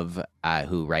love,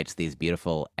 who writes these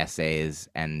beautiful essays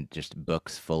and just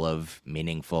books full of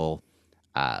meaningful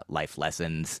life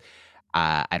lessons.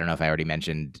 I don't know if I already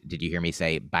mentioned, did you hear me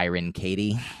say Byron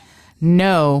Katie?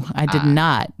 No, I did Uh,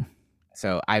 not.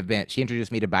 So she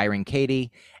introduced me to Byron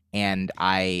Katie, and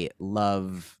I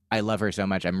love her so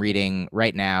much. I'm reading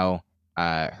right now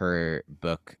her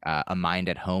book, A Mind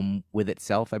at Home with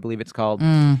Itself, I believe it's called.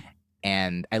 Mm.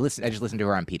 And I just listened to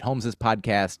her on Pete Holmes's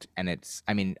podcast, and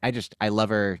I mean, I love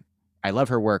her. I love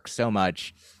her work so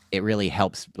much. It really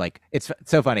helps. Like, it's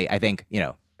so funny. I think,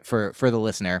 for the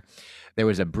listener, there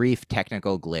was a brief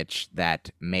technical glitch that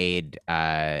made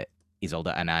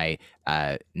Isolde and I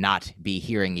not be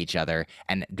hearing each other.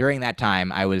 And during that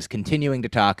time, I was continuing to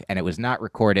talk and it was not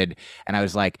recorded. And I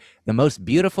was like, the most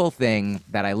beautiful thing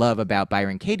that I love about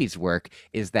Byron Katie's work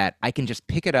is that I can just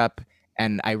pick it up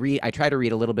and I try to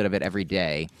read a little bit of it every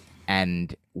day.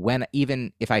 And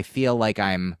even if I feel like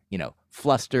I'm,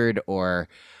 flustered or,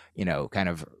 kind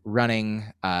of running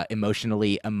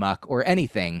emotionally amok or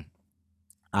anything,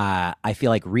 I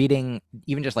feel like reading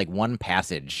even just like one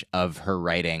passage of her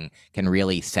writing can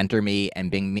really center me and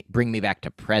bring me back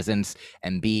to presence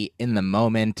and be in the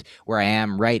moment where I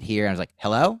am right here. I was like,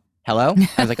 hello? Hello?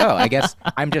 I was like, oh, I guess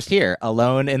I'm just here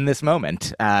alone in this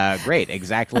moment. Great.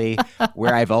 Exactly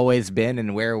where I've always been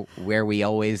and where we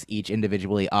always each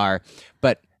individually are.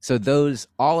 But so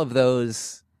all of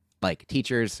those like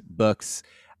teachers, books,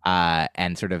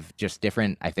 and sort of just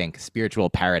different, I think, spiritual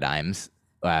paradigms.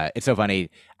 It's so funny.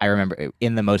 I remember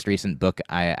in the most recent book,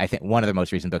 I think one of the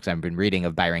most recent books I've been reading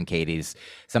of Byron Katie's,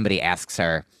 somebody asks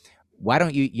her, why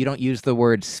don't you don't use the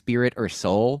word spirit or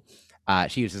soul?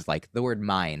 She uses like the word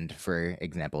mind, for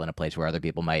example, in a place where other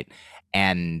people might.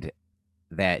 And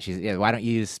that she's, yeah, why don't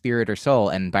you use spirit or soul?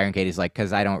 And Byron Katie's like,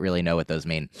 because I don't really know what those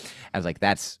mean. I was like,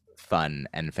 that's fun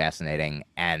and fascinating,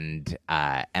 and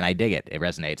I dig it. It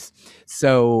resonates.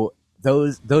 So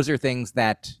those are things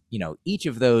that each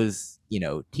of those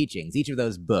teachings, each of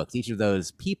those books, each of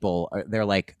those people they're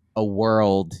like a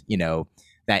world,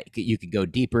 that you could go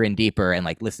deeper and deeper and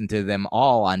like listen to them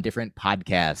all on different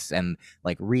podcasts and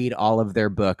like read all of their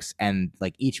books, and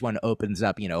like each one opens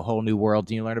up, whole new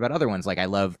worlds, and you learn about other ones. Like I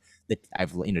love that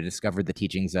I've discovered the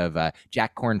teachings of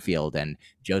Jack Kornfield and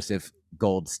Joseph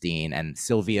Goldstein and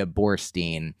Sylvia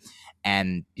Boorstein,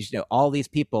 and all these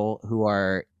people who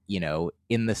are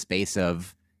in the space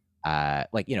of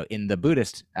like in the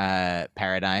Buddhist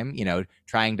paradigm,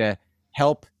 trying to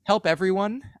help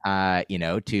everyone,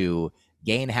 to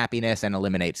gain happiness and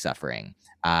eliminate suffering.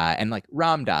 And like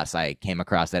Ram Dass, I came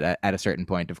across at a certain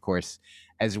point, of course,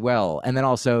 as well. And then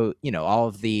also, all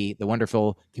of the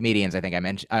wonderful comedians. I think I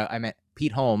met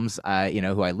Pete Holmes,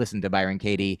 who I listened to Byron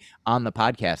Katie on the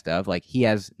podcast of. Like he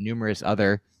has numerous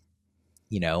other,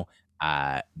 you know,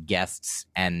 guests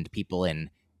and people in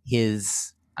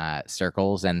his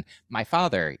circles. And my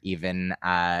father even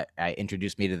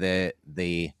introduced me to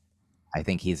the I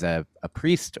think he's a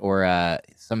priest or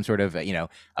some sort of a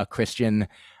Christian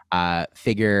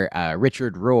figure,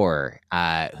 Richard Rohr,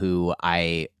 who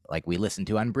we listened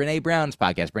to on Brene Brown's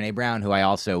podcast. Brene Brown, who I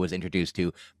also was introduced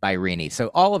to by Rini.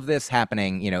 So all of this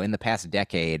happening, in the past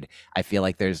decade, I feel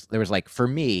like there was like for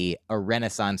me a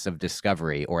renaissance of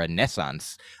discovery or a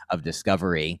naissance of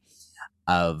discovery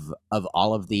of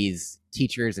all of these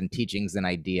teachers and teachings and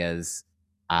ideas.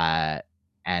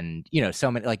 And so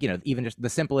many, like even just the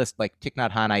simplest like Thich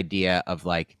Nhat Hanh idea of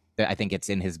like I think it's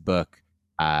in his book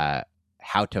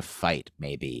How to Fight,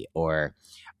 maybe, or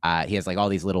he has like all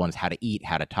these little ones: how to eat,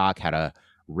 how to talk, how to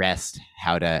rest,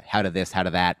 how to this, how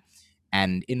to that.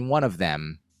 And in one of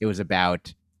them it was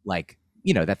about like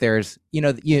that there's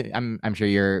I'm sure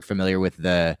you're familiar with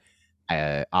the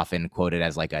often quoted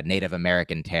as like a Native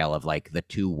American tale of like the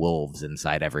two wolves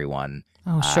inside everyone.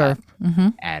 Oh, sure.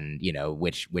 And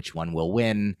which one will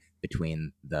win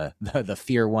between the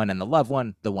fear one and the love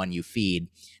one, the one you feed.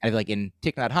 And I feel like in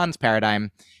Thich Nhat Hanh's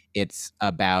paradigm, it's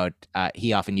about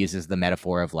he often uses the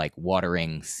metaphor of like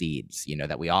watering seeds,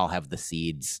 that we all have the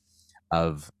seeds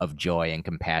of joy and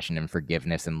compassion and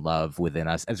forgiveness and love within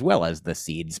us, as well as the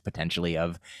seeds potentially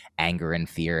of anger and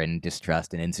fear and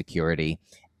distrust and insecurity.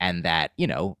 And that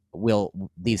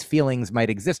these feelings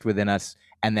might exist within us,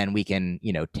 and then we can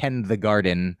tend the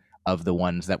garden of the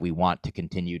ones that we want to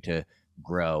continue to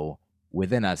grow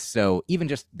within us. So even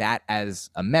just that as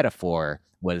a metaphor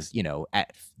was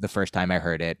at the first time I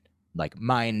heard it, like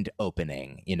mind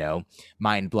opening,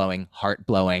 mind blowing, heart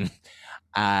blowing.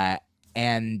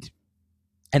 And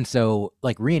so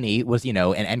like Rini was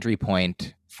an entry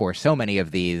point for so many of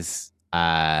these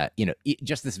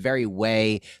just this very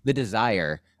way, the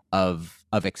desire of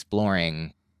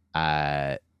exploring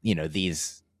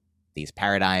these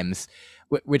paradigms,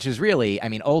 which is really, I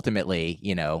mean, ultimately,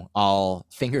 all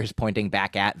fingers pointing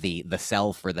back at the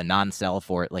self or the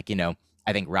non-self, or like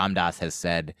I think Ram Dass has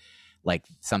said like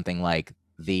something like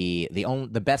the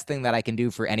best thing that I can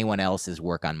do for anyone else is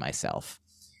work on myself.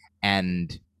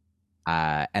 And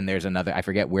there's another, I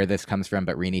forget where this comes from,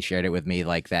 but Rini shared it with me,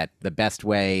 like that the best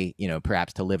way,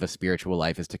 perhaps to live a spiritual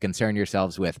life is to concern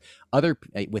yourselves with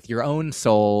your own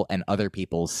soul and other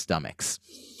people's stomachs.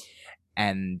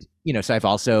 And, so I've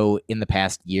also in the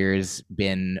past years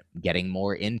been getting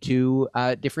more into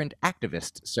different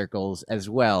activist circles as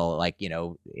well, like,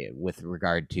 with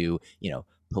regard to,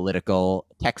 political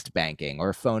text banking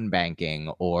or phone banking,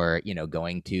 or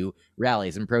going to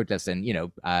rallies and protests, and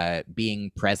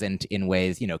being present in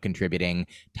ways, contributing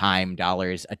time,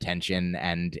 dollars, attention,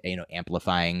 and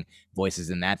amplifying voices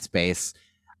in that space.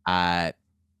 And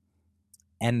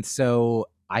so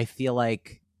I feel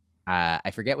like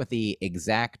I forget what the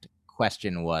exact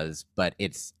question was, but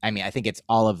I think it's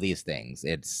all of these things.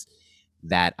 It's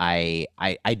that I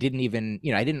didn't even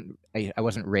I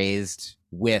wasn't raised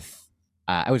with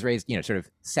I was raised, sort of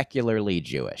secularly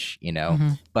Jewish,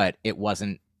 but it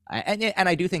wasn't. And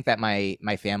I do think that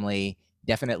my family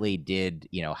definitely did,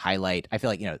 highlight. I feel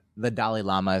like, the Dalai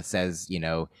Lama says,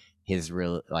 his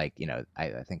real, like,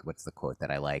 I think what's the quote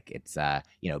that I like? It's,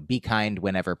 be kind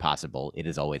whenever possible. It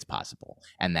is always possible.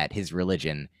 And that his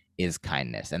religion is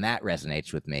kindness. And that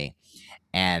resonates with me.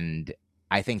 And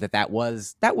I think that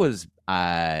was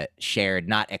shared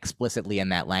not explicitly in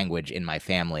that language in my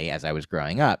family as I was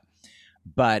growing up,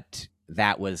 but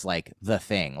that was like the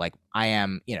thing. Like I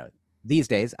am, these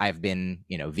days I've been,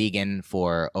 vegan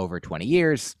for over 20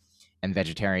 years and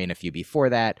vegetarian a few before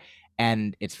that.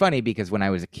 And it's funny because when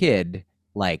I was a kid,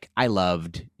 like I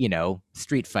loved,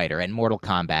 Street Fighter and Mortal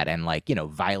Kombat and like,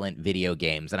 violent video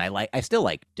games. And I still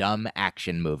like dumb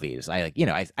action movies. I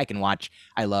like, I can watch,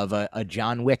 I love a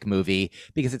John Wick movie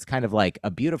because it's kind of like a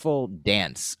beautiful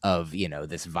dance of,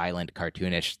 this violent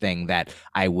cartoonish thing that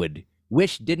I would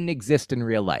wish didn't exist in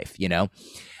real life, you know?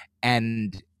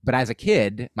 And but as a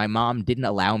kid, my mom didn't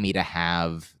allow me to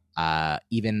have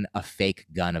even a fake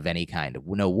gun of any kind.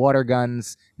 No water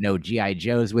guns, no GI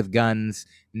Joes with guns,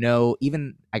 no.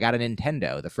 Even I got a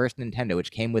Nintendo, the first Nintendo,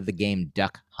 which came with the game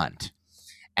Duck Hunt,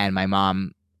 and my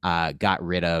mom got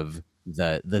rid of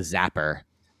the zapper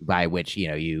by which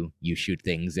you shoot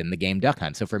things in the game Duck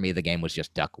Hunt. So for me, the game was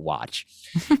just Duck Watch,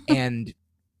 and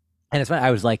it's funny.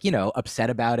 I was like, upset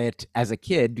about it as a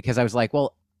kid because I was like,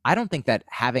 well, I don't think that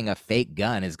having a fake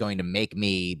gun is going to make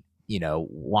me,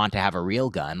 want to have a real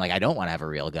gun. Like, I don't want to have a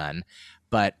real gun.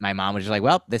 But my mom was just like,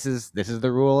 well, this is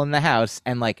the rule in the house.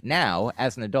 And like now,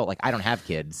 as an adult, like I don't have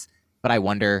kids, but I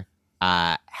wonder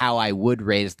how I would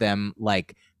raise them.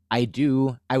 Like I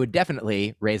would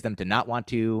definitely raise them to not want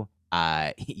to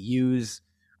use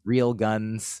real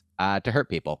guns to hurt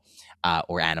people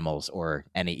or animals or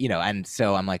any, and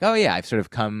so I'm like, oh yeah, I've sort of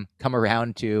come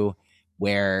around to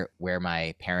where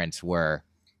my parents were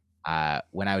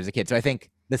when I was a kid. So I think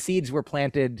the seeds were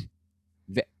planted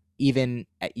even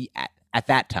at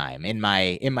that time in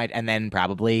my, and then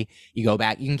probably you go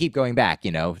back, you can keep going back,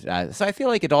 so I feel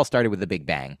like it all started with the Big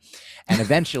Bang, and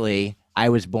eventually I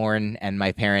was born and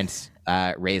my parents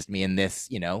raised me in this,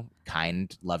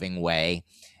 kind, loving way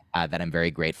that I'm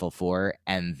very grateful for.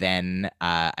 And then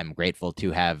I'm grateful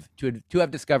to have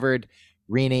discovered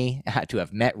Rini, to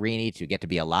have met Rini, to get to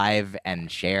be alive and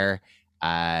share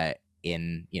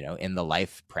in the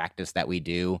life practice that we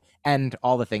do, and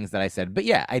all the things that I said. But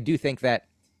yeah, I do think that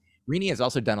Rini has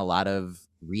also done a lot of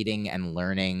reading and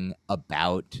learning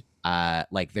about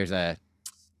like there's a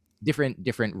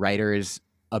different writers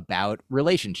about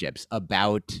relationships,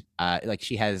 about like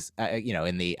she has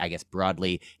in the, I guess,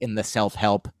 broadly in the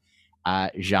self-help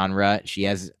genre, she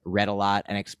has read a lot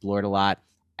and explored a lot,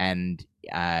 and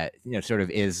sort of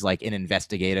is like an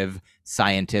investigative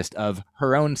scientist of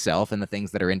her own self and the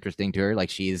things that are interesting to her. Like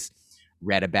she's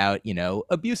read about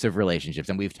abusive relationships,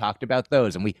 and we've talked about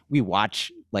those, and we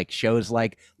watch like shows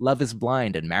like Love is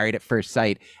Blind and Married at First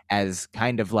Sight as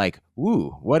kind of like, ooh,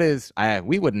 what is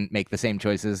we wouldn't make the same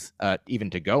choices even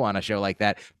to go on a show like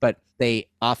that, but they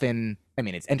often, I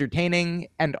mean, it's entertaining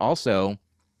and also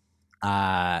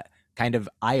kind of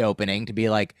eye-opening to be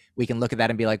like, we can look at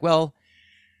that and be like, well,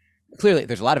 clearly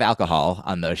there's a lot of alcohol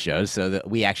on those shows, so that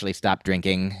we actually stopped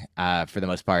drinking for the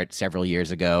most part several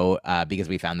years ago because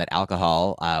we found that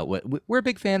alcohol, we're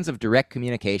big fans of direct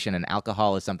communication, and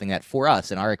alcohol is something that for us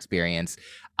in our experience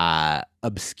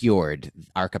obscured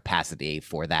our capacity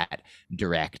for that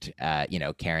direct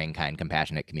caring, kind,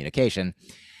 compassionate communication.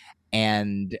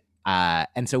 And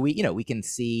so we can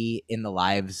see in the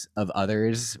lives of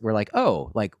others, we're like,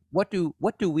 oh, like what do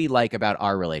we like about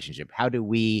our relationship? How do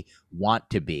we want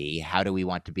to be? How do we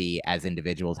want to be as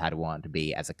individuals? How do we want to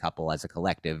be as a couple, as a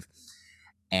collective?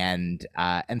 And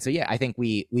so yeah, I think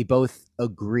we both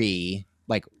agree.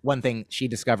 Like, one thing she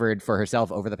discovered for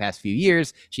herself over the past few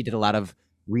years, she did a lot of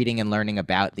reading and learning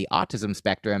about the autism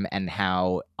spectrum and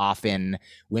how often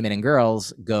women and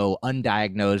girls go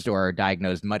undiagnosed or are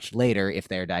diagnosed much later, if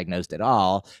they're diagnosed at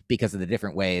all, because of the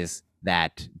different ways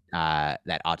that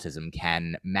that autism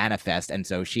can manifest. And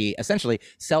so she essentially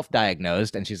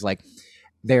self-diagnosed, and she's like,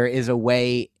 there is a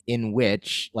way in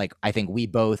which, like, I think we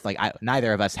both, like,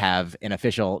 neither of us have an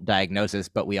official diagnosis,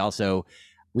 but we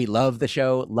love the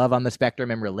show Love on the Spectrum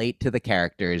and relate to the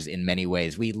characters in many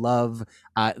ways. We love,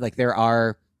 like, there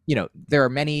are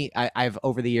many, I've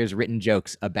over the years written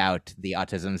jokes about the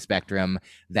autism spectrum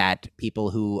that people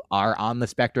who are on the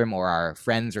spectrum or are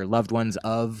friends or loved ones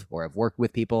of, or have worked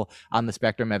with people on the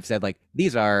spectrum, have said, like,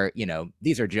 these are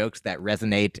jokes that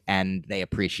resonate and they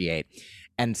appreciate.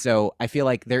 And so I feel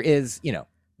like there is,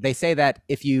 they say that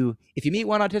if you meet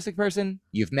one autistic person,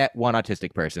 you've met one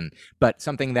autistic person. But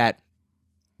something that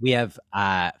we have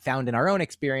found in our own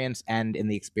experience and in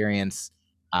the experience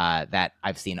that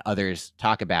I've seen others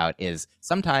talk about is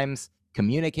sometimes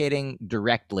communicating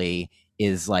directly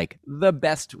is like the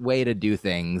best way to do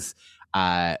things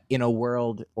in a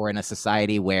world or in a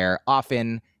society where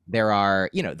often there are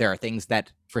things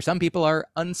that for some people are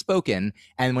unspoken,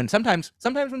 and when sometimes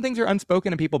when things are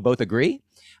unspoken and people both agree,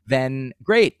 then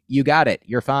great, you got it,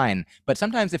 you're fine. But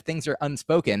sometimes if things are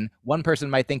unspoken, one person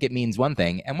might think it means one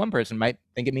thing and one person might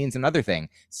think it means another thing.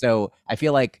 So I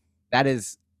feel like that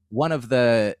is one of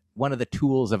the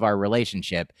tools of our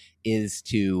relationship, is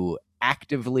to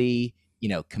actively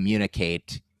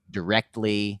communicate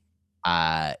directly,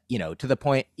 to the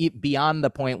point, beyond the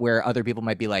point where other people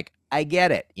might be like, I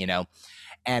get it,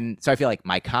 And so I feel like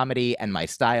my comedy and my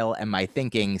style and my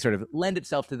thinking sort of lend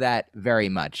itself to that very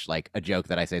much. Like, a joke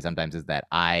that I say sometimes is that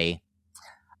I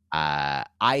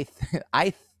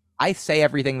I say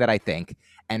everything that I think,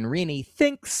 and Rini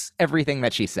thinks everything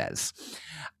that she says.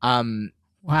 Um,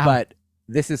 Wow. but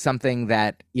this is something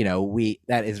that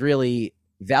that is really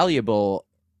valuable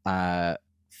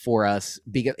for us,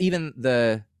 because even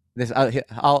this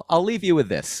I'll leave you with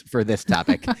this for this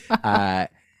topic. uh,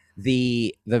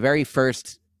 the very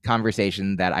first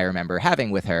conversation that I remember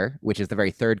having with her, which is the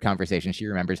very third conversation she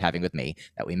remembers having with me,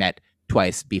 that we met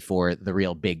twice before the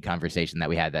real big conversation that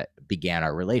we had that began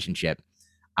our relationship.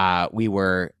 We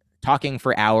were talking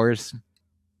for hours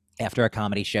after a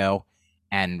comedy show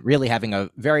and really having a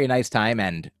very nice time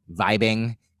and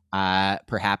vibing.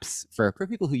 Perhaps for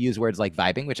people who use words like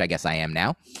vibing, which I guess I am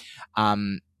now.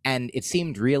 And it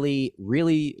seemed really,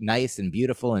 really nice and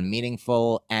beautiful and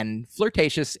meaningful and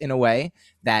flirtatious in a way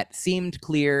that seemed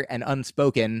clear and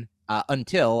unspoken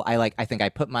until I think I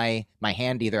put my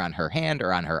hand either on her hand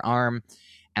or on her arm,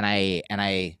 and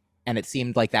and it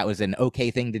seemed like that was an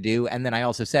okay thing to do. And then I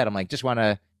also said, I'm like, just want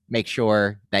to make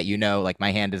sure that like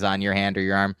my hand is on your hand or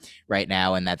your arm right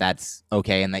now, and that's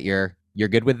okay, and that you're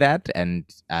good with that. And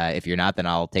if you're not, then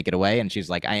I'll take it away. And she's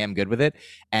like, I am good with it,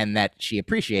 and that she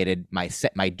appreciated my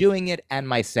doing it and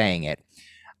my saying it.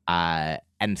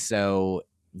 And so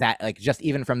that, like, just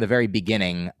even from the very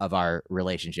beginning of our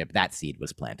relationship, that seed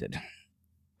was planted.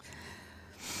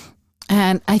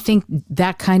 And I think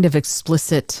that kind of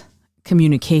explicit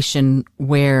communication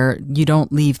where you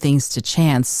don't leave things to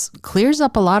chance clears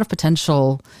up a lot of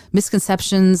potential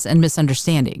misconceptions and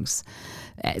misunderstandings.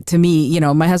 To me,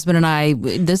 my husband and I,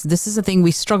 this is a thing we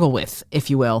struggle with,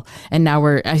 if you will. And now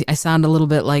I sound a little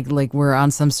bit like we're on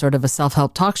some sort of a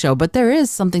self-help talk show, but there is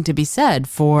something to be said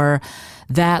for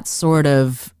that sort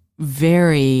of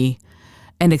very,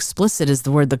 and explicit is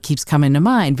the word that keeps coming to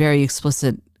mind, very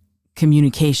explicit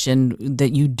communication,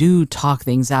 that you do talk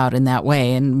things out in that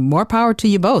way. And more power to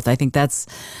you both. I think that's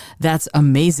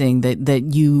amazing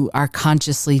that you are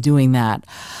consciously doing that.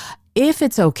 If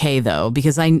it's okay, though,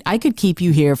 because I could keep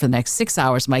you here for the next 6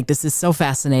 hours, Mike. This is so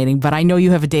fascinating, but I know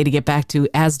you have a day to get back to,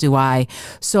 as do I.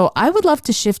 So I would love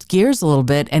to shift gears a little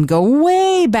bit and go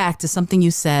way back to something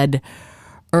you said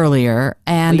earlier.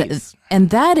 Please. And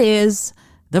that is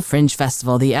the Fringe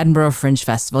Festival, the Edinburgh Fringe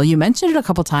Festival. You mentioned it a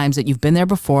couple times that you've been there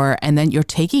before, and then you're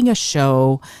taking a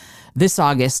show this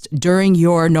August during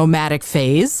your nomadic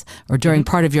phase, or during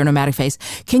part of your nomadic phase.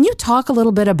 Can you talk a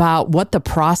little bit about what the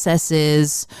process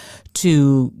is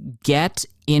to get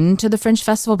into the Fringe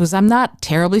Festival? Because I'm not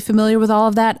terribly familiar with all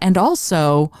of that. And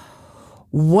also,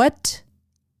 what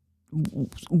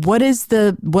is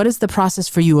the process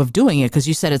for you of doing it? Because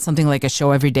you said it's something like a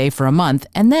show every day for a month.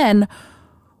 And then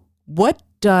what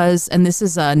does, and this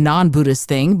is a non-Buddhist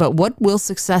thing, but what will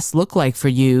success look like for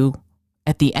you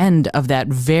at the end of that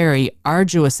very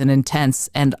arduous and intense,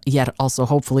 and yet also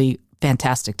hopefully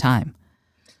fantastic time?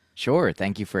 Sure.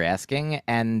 Thank you for asking.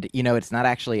 And, it's not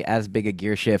actually as big a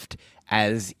gear shift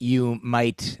as you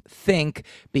might think,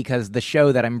 because the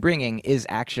show that I'm bringing is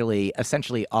actually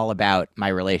essentially all about my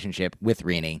relationship with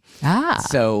Rini.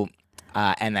 So,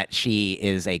 and that she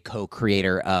is a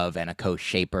co-creator of, and a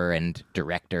co-shaper and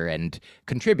director and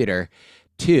contributor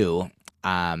to,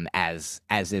 as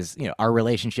is, our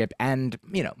relationship. And,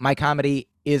 my comedy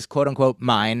is quote unquote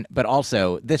mine, but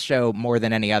also this show, more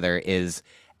than any other, is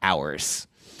ours.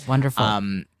 Wonderful.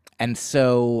 And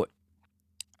so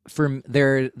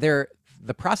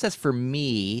the process for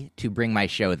me to bring my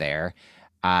show there,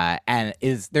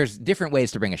 there's different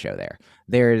ways to bring a show there.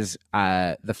 There's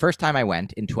the first time I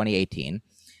went in 2018,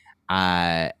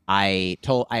 I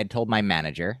had told my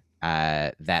manager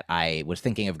that I was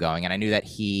thinking of going, and I knew that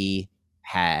he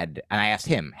had, and I asked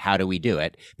him, how do we do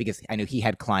it? Because I knew he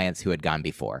had clients who had gone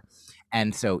before.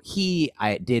 And so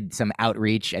I did some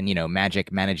outreach and,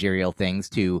 magic managerial things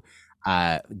to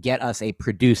get us a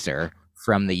producer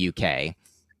from the UK.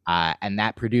 And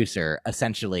that producer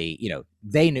essentially,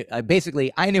 they knew,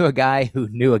 basically, I knew a guy who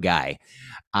knew a guy.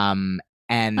 And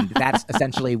that's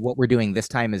essentially what we're doing this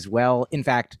time as well. In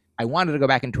fact, I wanted to go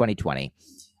back in 2020,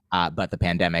 but the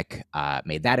pandemic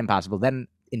made that impossible. Then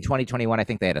in 2021, I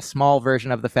think they had a small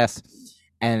version of the fest.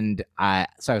 And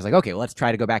so I was like, okay, well, let's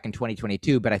try to go back in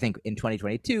 2022. But I think in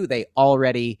 2022, they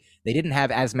didn't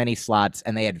have as many slots,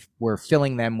 and were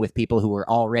filling them with people who were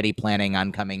already planning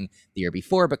on coming the year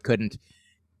before, but couldn't.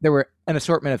 There were an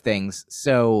assortment of things.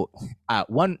 So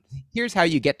here's how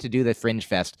you get to do the Fringe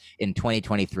Fest in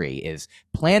 2023 is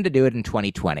plan to do it in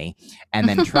 2020 and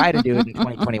then try to do it in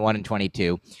 2021 and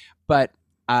 22. But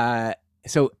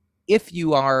so if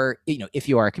you are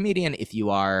a comedian, if you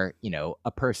are,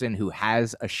 a person who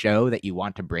has a show that you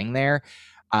want to bring there,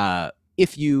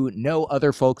 if you know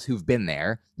other folks who've been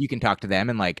there, you can talk to them,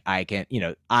 and like I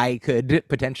could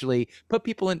potentially put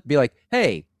people in, be like,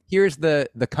 hey, here's the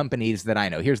companies that I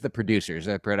know, here's the producers,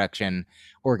 the production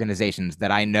organizations that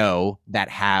I know that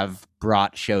have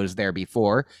brought shows there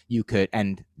before. You could,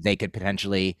 and they could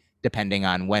potentially, depending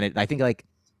on when it, I think like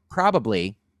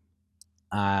probably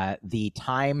the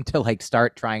time to like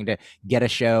start trying to get a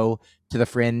show to the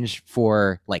Fringe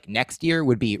for like next year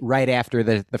would be right after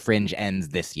the Fringe ends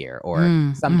this year,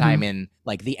 or sometime in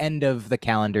like the end of the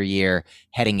calendar year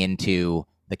heading into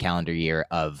the calendar year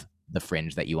of the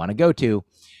Fringe that you want to go to.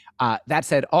 That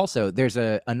said, also there's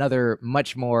another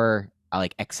much more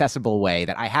like accessible way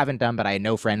that I haven't done, but I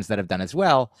know friends that have done as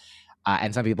well.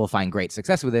 And some people find great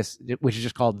success with this, which is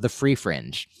just called the free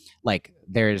Fringe. Like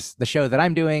there's the show that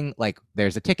I'm doing, like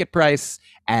there's a ticket price,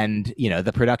 and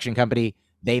the production company,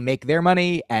 they make their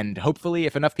money, and hopefully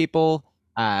if enough people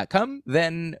come,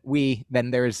 then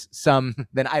there's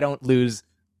then I don't lose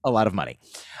a lot of money.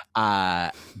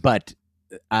 But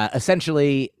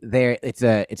essentially it's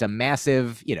a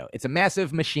massive, it's a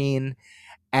massive machine.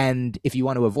 And if you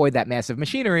want to avoid that massive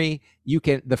machinery,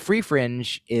 the Free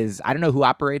Fringe is, I don't know who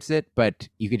operates it, but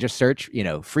you could just search,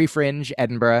 Free Fringe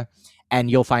Edinburgh, and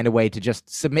you'll find a way to just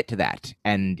submit to that.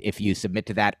 And if you submit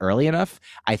to that early enough,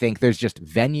 I think there's just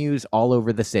venues all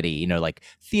over the city, like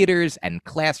theaters and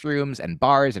classrooms and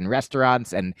bars and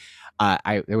restaurants. And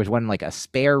there was one, like a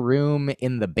spare room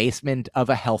in the basement of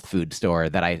a health food store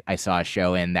that I saw a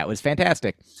show in that was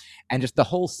fantastic. And just the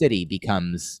whole city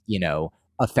becomes,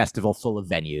 a festival full of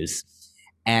venues.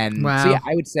 And so, yeah, Wow.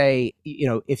 I would say,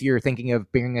 if you're thinking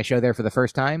of bringing a show there for the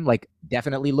first time, like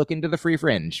definitely look into the Free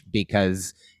Fringe,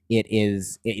 because you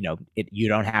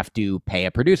don't have to pay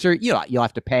a producer. You'll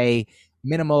have to pay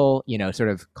minimal, sort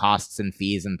of costs and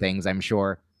fees and things, I'm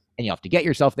sure. And you'll have to get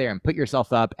yourself there and put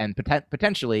yourself up, and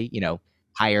potentially,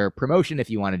 hire promotion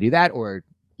if you want to do that, or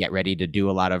get ready to do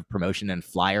a lot of promotion and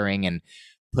flyering and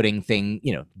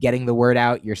getting the word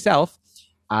out yourself.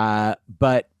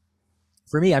 But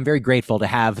for me, I'm very grateful to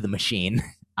have the machine.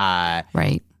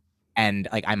 Right. And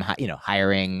like I'm,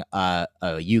 hiring a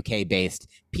UK based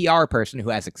PR person who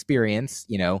has experience,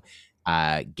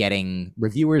 getting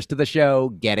reviewers to the show,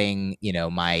 getting,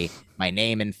 my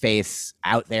name and face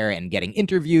out there, and getting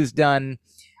interviews done,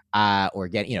 or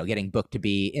getting booked to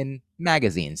be in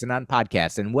magazines and on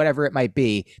podcasts and whatever it might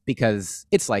be, because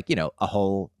it's like, a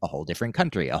whole different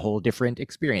country, a whole different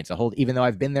experience, even though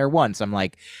I've been there once, I'm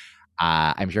like,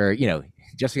 I'm sure,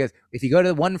 just because if you go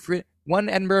to one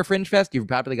Edinburgh Fringe Fest, you've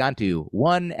probably gone to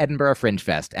one Edinburgh Fringe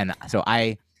Fest. And so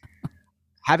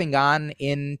having gone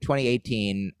in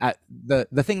 2018,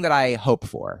 the thing that I hope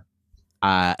for,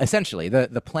 essentially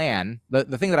the plan,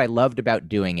 the thing that I loved about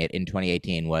doing it in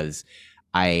 2018 was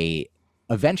I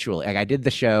eventually, like I did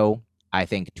the show, I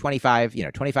think 25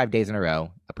 days in a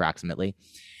row, approximately.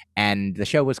 And the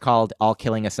show was called All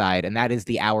Killing Aside. And that is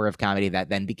the hour of comedy that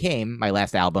then became my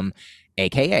last album,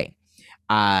 AKA,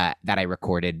 that I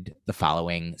recorded the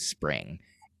following spring.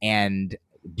 And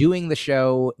doing the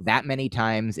show that many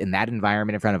times in that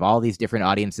environment in front of all these different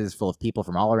audiences full of people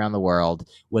from all around the world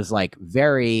was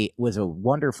a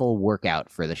wonderful workout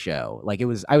for the show. Like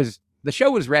the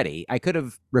show was ready. I could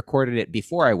have recorded it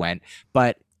before I went,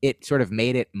 but it sort of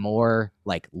made it more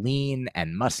like lean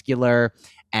and muscular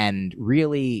and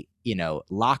really,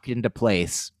 locked into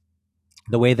place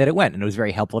the way that it went. And it was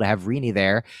very helpful to have Rini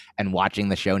there and watching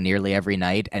the show nearly every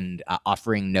night, and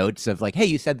offering notes of like, hey,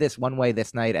 you said this one way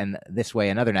this night and this way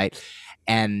another night.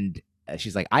 And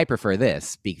she's like, I prefer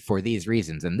this for these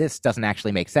reasons. And this doesn't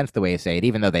actually make sense the way you say it,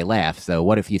 even though they laugh. So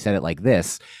what if you said it like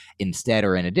this instead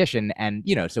or in addition? And,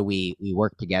 so we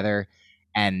worked together,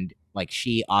 and like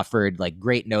she offered like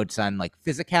great notes on like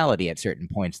physicality at certain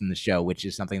points in the show, which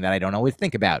is something that I don't always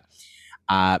think about,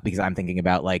 because I'm thinking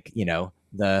about like,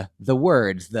 the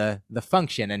words, the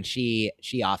function. And she's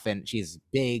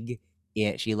big.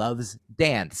 She loves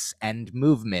dance and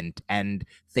movement and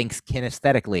thinks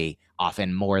kinesthetically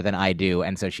often more than I do.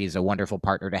 And so she's a wonderful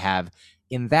partner to have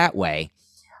in that way.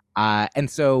 And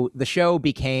so the show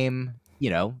became,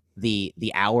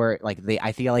 the hour, like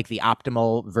I feel like the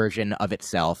optimal version of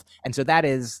itself. And so that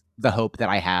is the hope that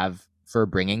I have for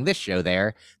bringing this show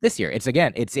there this year. It's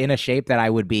in a shape that I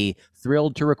would be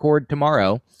thrilled to record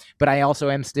tomorrow, but I also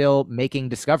am still making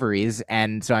discoveries.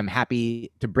 And so I'm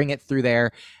happy to bring it through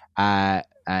there,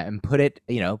 and put it,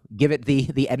 give it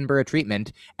the Edinburgh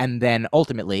treatment. And then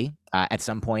ultimately, at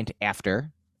some point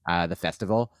after the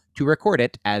festival, to record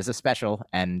it as a special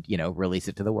and, release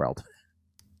it to the world.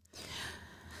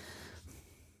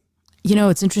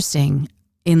 It's interesting.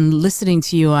 in listening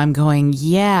to you, I'm going,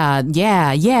 yeah,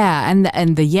 yeah, yeah.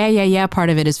 And the yeah, yeah, yeah part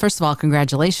of it is, first of all,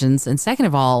 congratulations. And second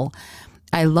of all,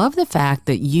 I love the fact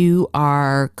that you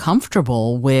are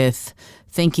comfortable with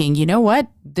thinking, you know what,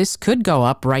 this could go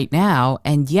up right now.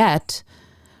 And yet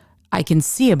I can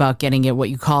see about getting it what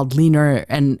you called leaner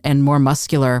and more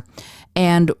muscular.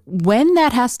 And when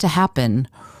that has to happen,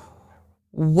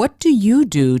 what do you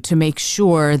do to make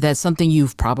sure that something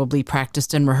you've probably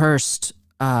practiced and rehearsed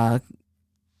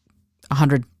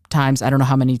 100 times? I don't know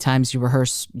how many times you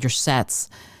rehearse your sets.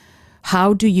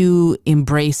 How do you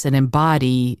embrace and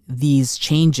embody these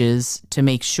changes to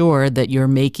make sure that you're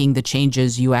making the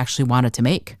changes you actually wanted to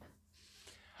make?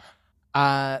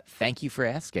 Thank you for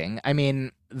asking. I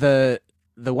mean, the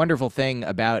wonderful thing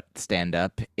about stand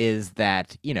up is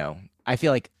that, I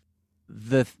feel like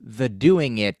the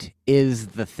doing it is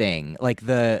the thing. Like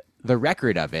the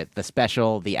record of it, the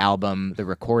special, the album, the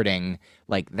recording,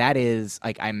 like that is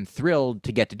like I'm thrilled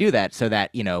to get to do that so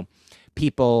that,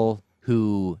 people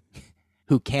who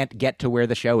can't get to where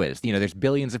the show is. There's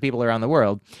billions of people around the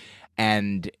world,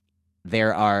 and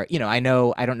there are, I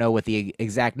don't know what the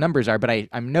exact numbers are, but I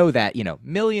know that,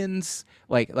 millions,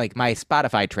 like my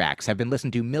Spotify tracks have been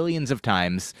listened to millions of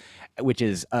times, which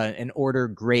is an order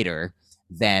greater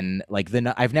than like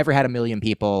I've never had a million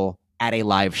people at a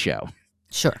live show.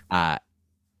 Sure. Uh,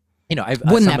 I've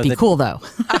Wouldn't some that of be the cool though?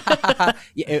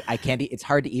 yeah, I can't. It's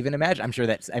hard to even imagine. I'm sure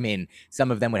that's. I mean,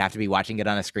 some of them would have to be watching it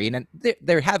on a screen, and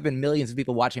there have been millions of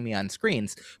people watching me on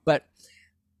screens. But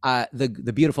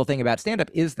the beautiful thing about stand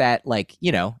up is that, like,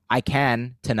 I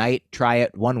can tonight try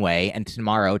it one way, and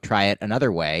tomorrow try it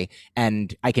another way,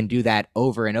 and I can do that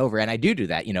over and over. And I do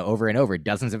that, over and over,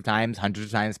 dozens of times, hundreds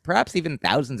of times, perhaps even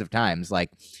thousands of times. Like,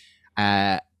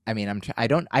 I mean,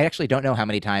 I actually don't know how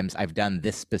many times I've done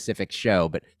this specific show,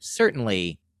 but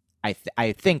certainly I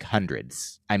think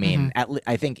hundreds. I Mm-hmm. mean,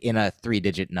 I think in a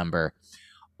 3-digit number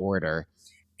order.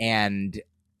 And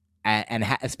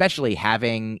especially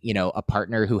having, a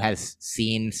partner who has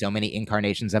seen so many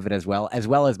incarnations of it, as well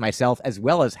as myself, as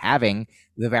well as having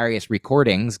the various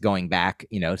recordings going back,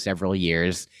 several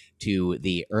years to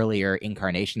the earlier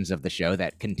incarnations of the show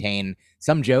that contain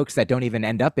some jokes that don't even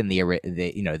end up in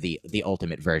the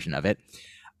ultimate version of it.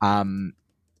 um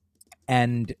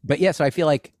but yeah, so I feel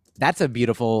like that's a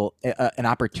beautiful an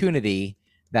opportunity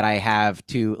that I have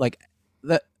to, like,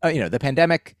 the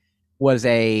pandemic was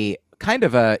a kind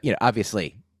of a,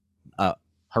 obviously, uh,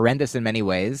 horrendous in many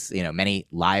ways. Many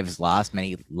lives lost,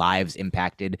 many lives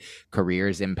impacted,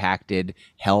 careers impacted,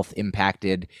 health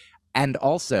impacted, and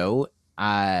also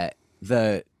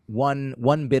the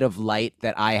one bit of light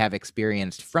that I have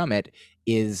experienced from it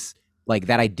is like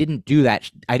that I didn't do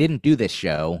this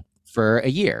show for a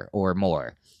year or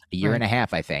more, a year Right. and a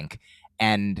half, I think,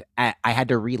 and I had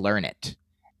to relearn it.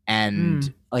 And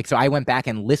Mm. like, so I went back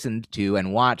and listened to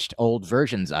and watched old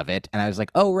versions of it, and I was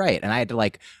like, oh right. And I had to,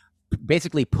 like,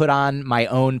 basically put on my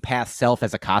own past self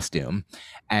as a costume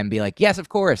and be like, yes, of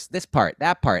course, this part,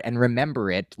 that part, and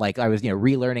remember it like I was,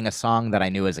 relearning a song that I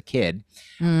knew as a kid,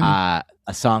 Mm.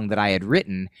 a song that I had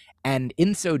written. And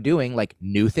in so doing, like,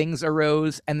 new things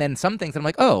arose, and then some things I'm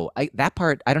like, oh, that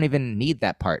part, I don't even need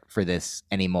that part for this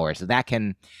anymore, so that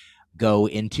can go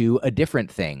into a different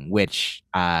thing, which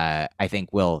I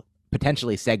think will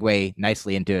potentially segue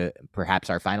nicely into perhaps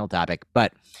our final topic.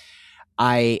 But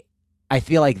I I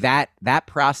feel like that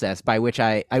process by which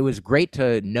I was great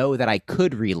to know that I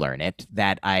could relearn it,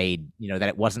 that that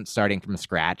it wasn't starting from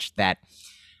scratch, that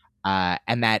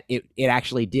and that it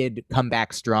actually did come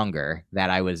back stronger, that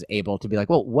I was able to be like,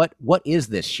 well, what is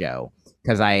this show?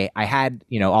 Because I had,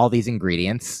 all these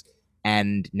ingredients,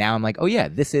 and now I'm like, oh yeah,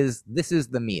 this is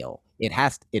the meal.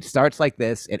 It starts like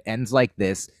this, it ends like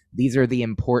this. These are the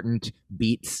important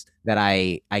beats that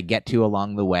I get to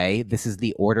along the way. This is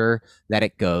the order that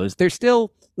it goes. There's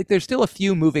still a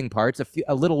few moving parts,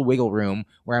 a little wiggle room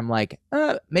where I'm like,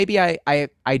 maybe I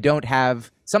don't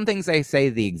have some things I say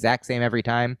the exact same every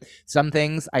time. Some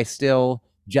things I still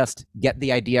just get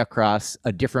the idea across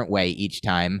a different way each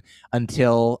time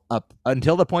until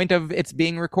the point of it's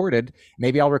being recorded.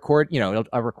 Maybe I'll record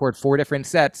 4 different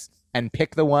sets and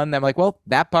pick the one that I'm like, well,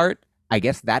 that part, I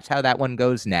guess that's how that one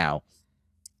goes now.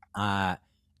 Uh,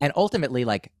 and ultimately,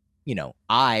 like,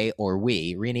 I or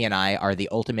we, Rini and I, are the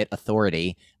ultimate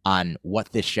authority on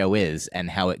what this show is and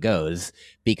how it goes,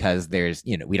 because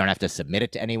we don't have to submit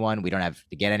it to anyone. We don't have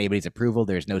to get anybody's approval.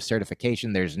 There's no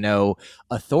certification. There's no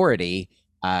authority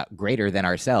greater than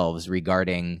ourselves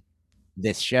regarding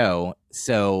this show.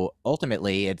 So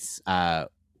ultimately, it's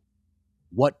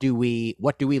what do we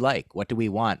like? What do we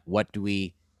want? What do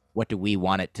we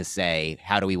want it to say?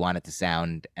 How do we want it to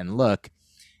sound and look?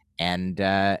 And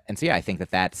so yeah, I think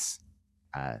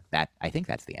I think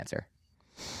that's the answer.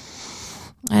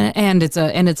 And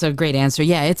it's a great answer.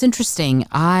 Yeah, it's interesting.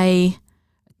 I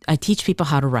teach people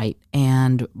how to write,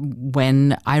 and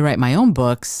when I write my own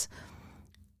books,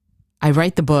 I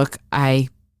write the book, I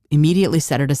immediately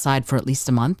set it aside for at least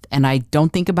a month, and I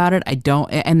don't think about it. I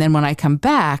don't, and then when I come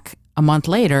back a month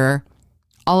later,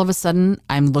 all of a sudden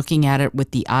I'm looking at it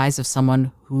with the eyes of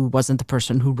someone who wasn't the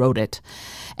person who wrote it,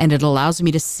 and it allows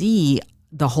me to see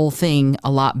the whole thing a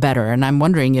lot better. And I'm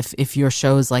wondering if your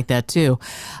show is like that too.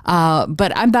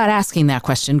 But I'm not asking that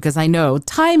question because I know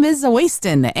time is a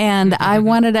wasting. And I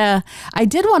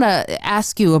did want to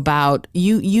ask you about,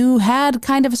 you had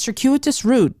kind of a circuitous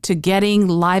route to getting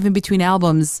Live in Between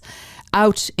albums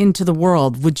out into the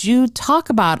world. Would you talk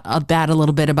about that a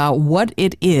little bit, about what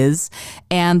it is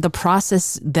and the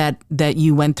process that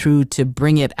you went through to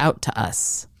bring it out to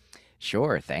us?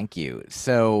 Sure, thank you.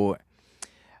 So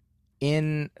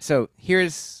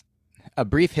here's a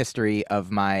brief history of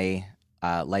my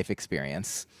life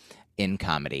experience in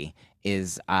comedy.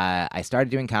 Is I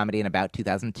started doing comedy in about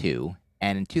 2002,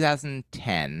 and in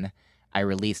 2010 I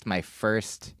released my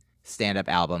first stand-up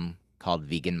album called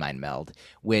Vegan Mind Meld,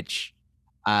 which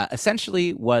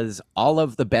essentially was all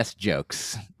of the best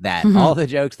jokes all the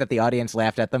jokes that the audience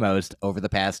laughed at the most over the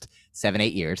past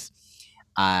 7-8 years.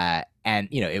 And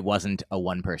it wasn't a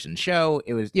one-person show.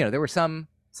 It was, there were some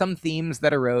themes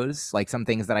that arose, like some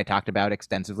things that I talked about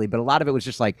extensively, but a lot of it was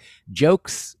just like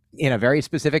jokes in a very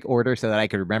specific order so that I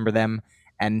could remember them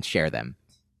and share them.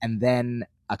 And then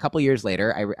a couple years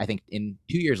later, I think in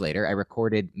 2 years later, I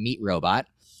recorded Meet Robot,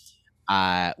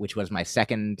 which was my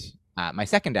second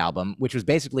album, which was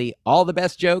basically all the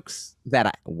best jokes that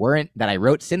I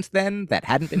wrote since then that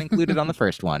hadn't been included on the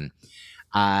first one.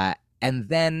 And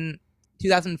then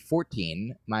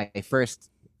 2014, my first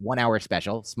 1 hour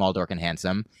special, Small Dork and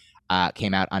Handsome,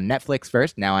 came out on Netflix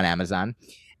first, now on Amazon.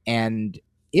 And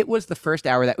it was the first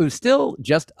hour that it was still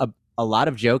just a lot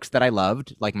of jokes that I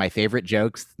loved, like my favorite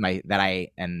jokes, my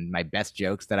best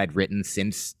jokes that I'd written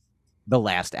since the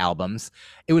last albums.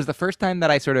 It was the first time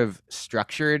that I sort of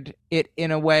structured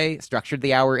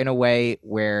the hour in a way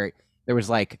where there was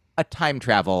like a time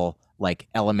travel like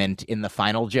element in the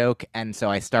final joke. And so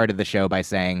I started the show by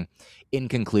saying, in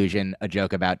conclusion, a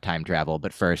joke about time travel,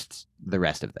 but first the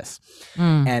rest of this.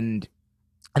 And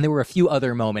there were a few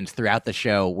other moments throughout the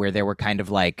show where there were kind of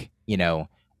like,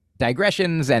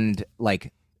 digressions and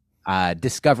like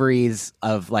discoveries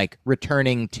of like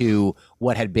returning to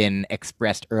what had been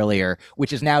expressed earlier,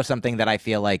 which is now something that I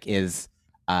feel like is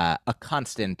a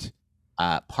constant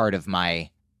part of my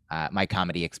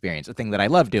comedy experience. The thing that I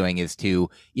love doing is to,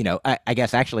 I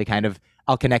guess actually kind of,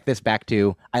 I'll connect this back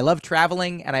to, I love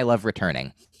traveling and I love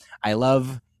returning. I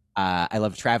love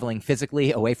traveling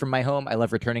physically away from my home. I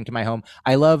love returning to my home.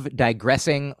 I love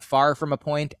digressing far from a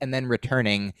point and then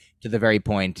returning to the very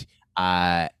point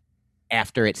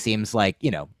after it seems like,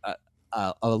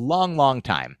 a long, long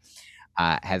time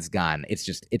has gone.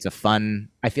 It's a fun,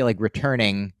 I feel like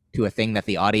returning to a thing that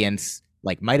the audience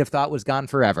like might have thought was gone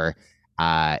forever.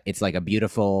 It's like a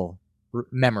beautiful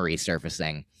memory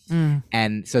surfacing.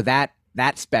 And so that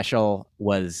special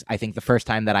was, I think, the first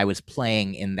time that I was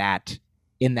playing in that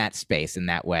space in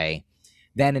that way.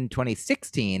 Then in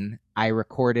 2016, I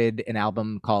recorded an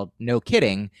album called No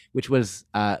Kidding, which was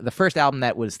the first album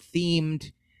that was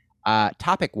themed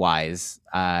topic-wise,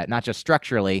 not just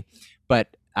structurally,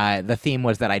 but the theme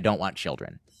was that I don't want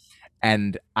children.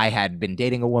 And I had been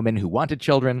dating a woman who wanted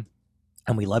children,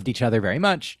 and we loved each other very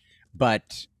much,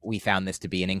 but we found this to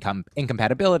be an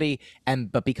incompatibility.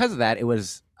 But because of that, it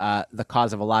was the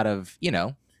cause of a lot of,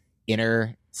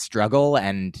 inner struggle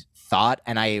and thought.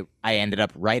 And I ended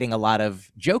up writing a lot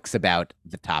of jokes about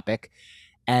the topic.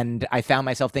 And I found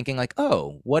myself thinking like,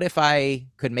 oh, what if I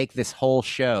could make this whole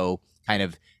show kind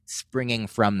of springing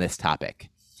from this topic?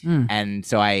 And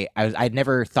so I'd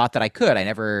never thought that I could. I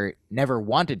never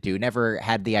wanted to, never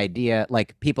had the idea.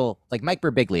 Like people like Mike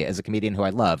Birbiglia is a comedian who I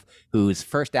love, whose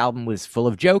first album was full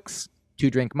of jokes,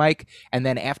 Two Drink Mike. And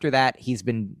then after that, he's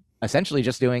been essentially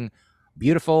just doing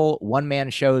beautiful one-man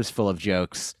shows full of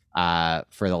jokes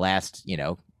for the last,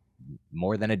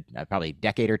 more than probably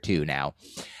decade or two now.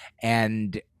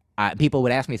 And people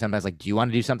would ask me sometimes like, do you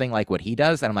want to do something like what he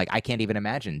does? And I'm like, I can't even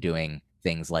imagine doing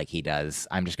things like he does.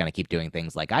 I'm just going to keep doing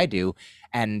things like I do.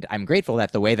 And I'm grateful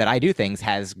that the way that I do things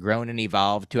has grown and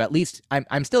evolved to, at least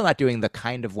I'm still not doing the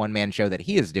kind of one-man show that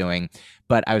he is doing,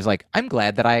 but I was like, I'm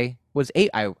glad that I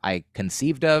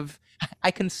conceived of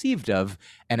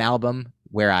an album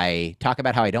where I talk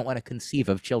about how I don't want to conceive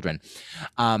of children.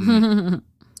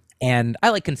 and I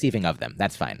like conceiving of them.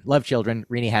 That's fine. Love children.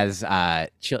 Rini has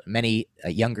many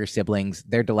younger siblings.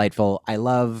 They're delightful. I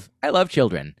love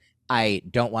children. I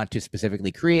don't want to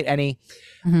specifically create any,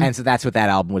 Hmm. and so that's what that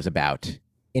album was about.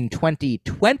 In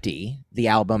 2020, the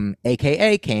album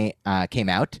AKA came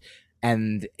out,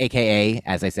 and AKA,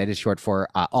 as I said, is short for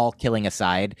All Killing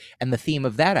Aside. And the theme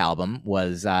of that album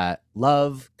was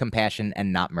love, compassion,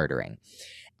 and not murdering.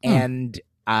 Hmm. And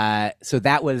so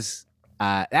that was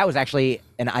actually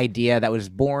an idea that was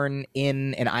born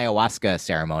in an ayahuasca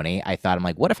ceremony. I thought, I'm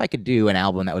like, what if I could do an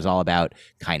album that was all about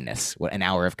kindness? What an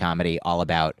hour of comedy, all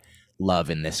about love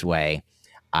in this way.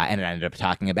 And it ended up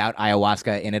talking about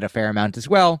ayahuasca in it a fair amount as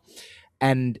well.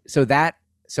 And so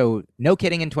no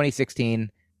kidding in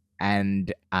 2016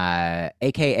 and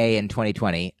AKA in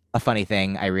 2020. A funny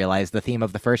thing, I realized the theme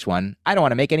of the first one, I don't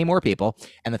want to make any more people.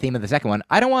 And the theme of the second one,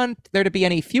 I don't want there to be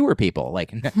any fewer people.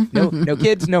 Like no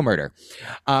kids, no murder.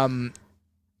 Um,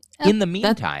 Yep, in the that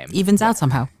meantime, evens yeah, out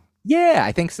somehow. yeah,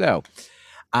 I think so.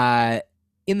 Uh,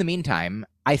 in the meantime,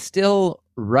 I still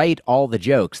write all the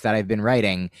jokes that I've been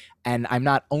writing, and I'm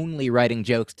not only writing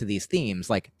jokes to these themes.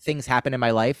 Like things happen in my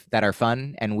life that are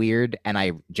fun and weird, and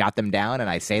I jot them down and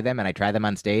I say them and I try them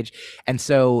on stage. And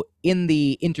so, in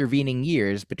the intervening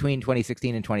years between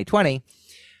 2016 and 2020,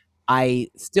 I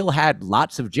still had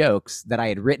lots of jokes that I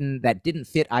had written that didn't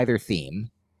fit either theme.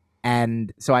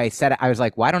 And so I was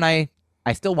like, why don't I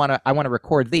still I want to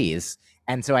record these.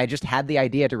 And so I just had the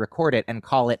idea to record it and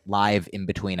call it live in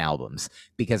between albums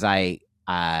because the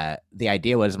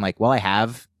idea was, I'm like, well, I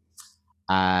have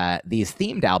these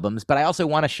themed albums, but I also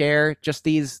want to share just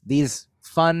these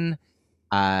fun,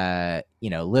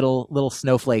 little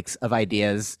snowflakes of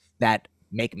ideas that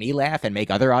make me laugh and make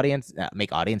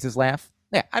audiences laugh.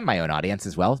 Yeah, I'm my own audience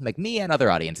as well. Make me and other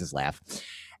audiences laugh.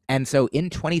 And so in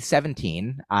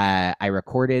 2017, I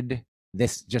recorded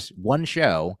this just one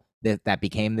show that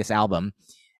became this album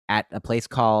at a place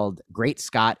called Great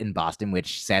Scott in Boston,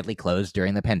 which sadly closed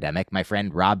during the pandemic. My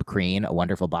friend Rob Crean, a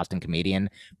wonderful Boston comedian,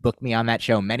 booked me on that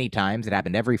show many times. It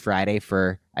happened every Friday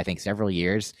for, I think, several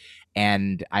years.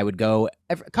 And I would go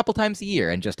a couple times a year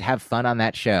and just have fun on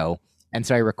that show. And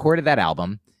so I recorded that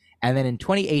album. And then in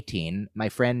 2018, my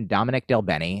friend Dominic Del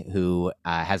Bene, who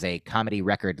has a comedy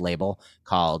record label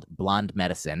called Blonde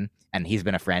Medicine, and he's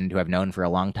been a friend who I've known for a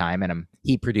long time, and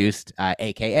he produced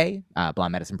AKA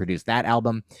Blonde Medicine produced that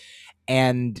album,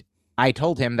 and I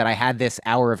told him that I had this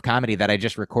hour of comedy that I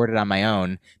just recorded on my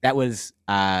own that was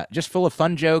just full of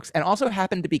fun jokes and also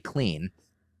happened to be clean.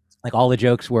 Like all the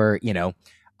jokes were,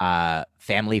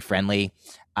 family friendly.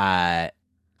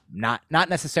 Not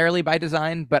necessarily by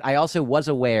design, but I also was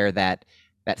aware that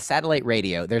satellite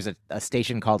radio, there's a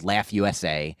station called Laugh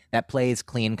USA that plays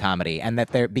clean comedy, and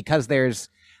that because there's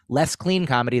less clean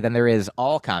comedy than there is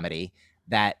all comedy,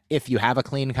 that if you have a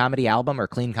clean comedy album or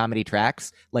clean comedy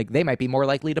tracks, like they might be more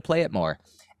likely to play it more.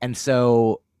 And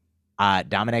so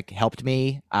Dominic helped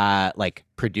me like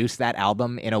produce that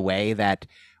album in a way that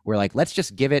we're like, let's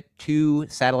just give it to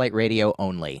satellite radio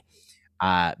only.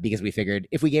 Because we figured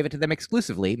if we gave it to them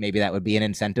exclusively, maybe that would be an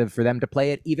incentive for them to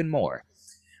play it even more.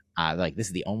 Like this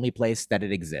is the only place that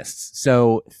it exists.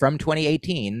 So from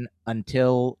 2018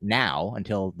 until now,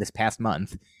 until this past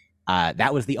month,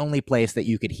 that was the only place that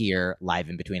you could hear live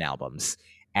in between albums.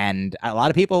 And a lot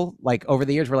of people, like over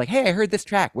the years, were like, "Hey, I heard this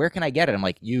track. Where can I get it?" I'm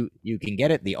like, "You can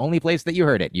get it the only place that you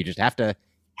heard it. You just have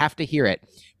to hear it."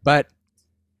 But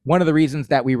one of the reasons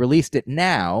that we released it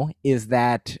now is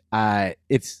that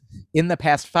it's in the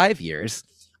past 5 years,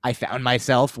 I found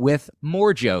myself with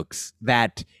more jokes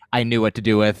that I knew what to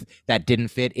do with that didn't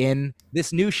fit in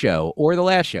this new show or the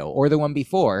last show or the one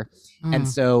before. And Mm.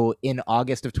 so in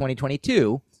August of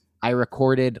 2022, I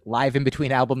recorded Live in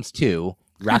Between Albums 2,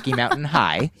 Rocky Mountain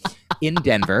High in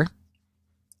Denver.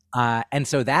 And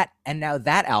now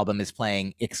that album is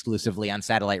playing exclusively on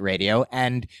satellite radio.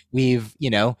 And we've,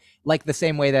 like the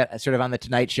same way that sort of on the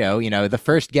Tonight Show, the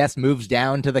first guest moves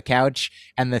down to the couch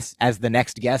and as the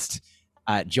next guest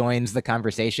joins the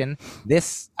conversation.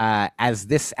 As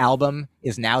this album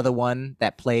is now the one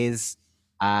that plays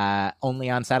only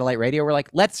on satellite radio, we're like,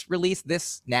 let's release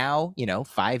this now,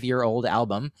 5-year-old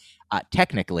album,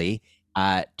 technically,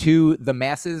 to the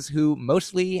masses who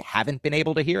mostly haven't been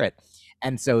able to hear it.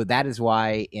 And so that is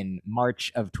why in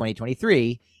March of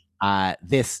 2023,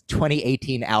 this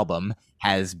 2018 album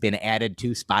has been added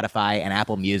to Spotify and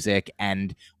Apple Music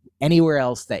and anywhere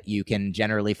else that you can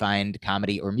generally find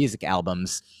comedy or music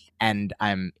albums. And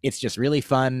it's just really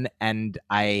fun, and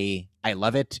I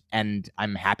love it, and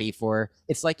I'm happy for.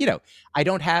 It's like, I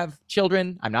don't have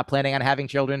children. I'm not planning on having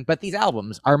children, but these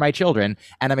albums are my children,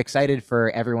 and I'm excited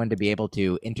for everyone to be able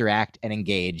to interact and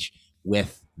engage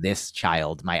with this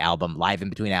child, my album, Live in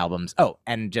Between Albums. Oh,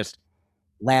 and just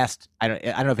last, I don't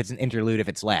know if it's an interlude, if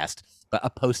it's last, but a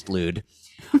postlude.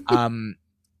 Um,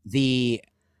 the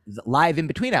Live in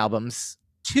Between Albums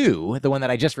 2, the one that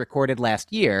I just recorded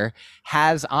last year,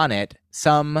 has on it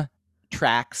some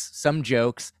tracks, some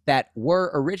jokes that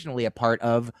were originally a part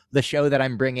of the show that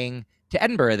I'm bringing to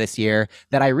Edinburgh this year.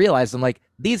 That I realized I'm like,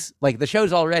 these, like, the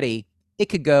show's already, it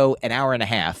could go an hour and a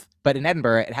half, but in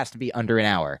Edinburgh it has to be under an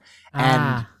hour.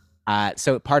 And Ah,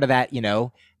 so part of that,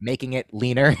 making it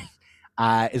leaner,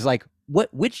 is like,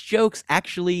 which jokes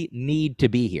actually need to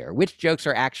be here? Which jokes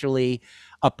are actually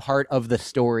a part of the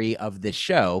story of this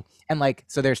show? And like,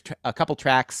 so there's a couple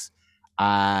tracks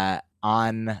on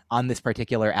this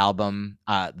particular album,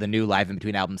 the new Live in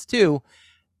Between Albums 2.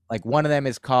 Like, one of them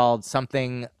is called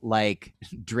something like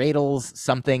Dreidels,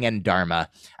 something, and Dharma.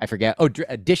 I forget. Oh,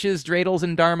 Dishes, Dreidels,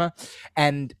 and Dharma.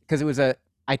 And because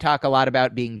I talk a lot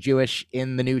about being Jewish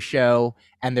in the new show,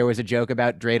 and there was a joke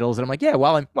about dreidels, and I'm like, yeah,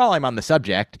 while I'm on the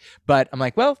subject, but I'm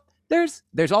like, well, there's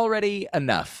already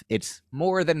enough. It's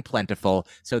more than plentiful,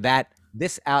 so that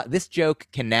this joke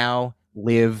can now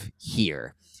live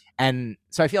here. And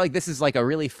so I feel like this is like a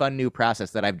really fun new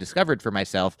process that I've discovered for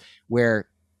myself, where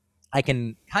I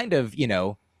can kind of,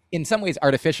 in some ways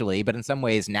artificially, but in some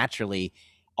ways naturally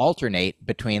alternate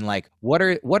between like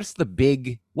what's the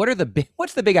big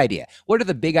idea? What are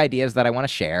the big ideas that I want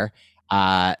to share,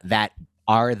 that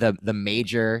are the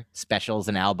major specials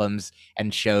and albums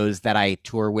and shows that I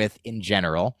tour with in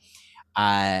general.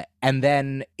 And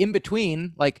then in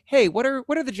between, like, hey, what are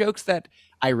the jokes that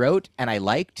I wrote and I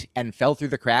liked and fell through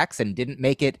the cracks and didn't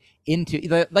make it into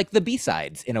the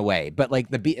B-sides in a way, but like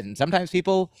and sometimes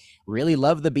people really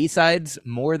love the B-sides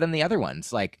more than the other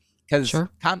ones, like, because sure.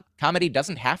 comedy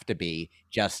doesn't have to be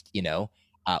just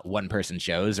one person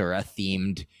shows or a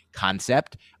themed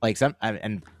concept, like some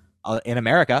and in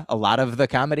America, a lot of the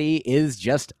comedy is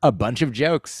just a bunch of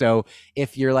jokes. So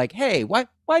if you're like, hey, why'd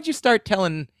you start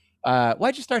telling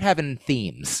why'd you start having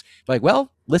themes? Like,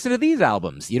 well, listen to these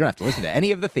albums. You don't have to listen to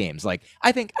any of the themes. Like,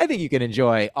 I think you can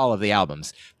enjoy all of the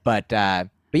albums. But yeah,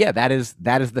 that is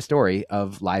the story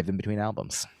of Live in Between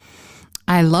Albums.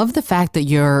 I love the fact that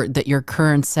your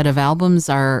current set of albums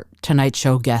are Tonight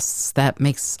Show guests. That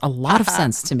makes a lot of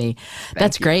sense to me.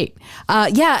 That's Thank you. great.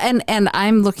 Yeah, and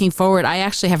I'm looking forward. I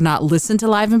actually have not listened to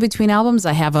Live in Between albums.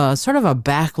 I have a sort of a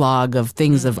backlog of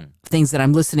things that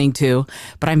I'm listening to,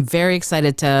 but I'm very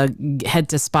excited to head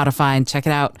to Spotify and check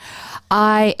it out.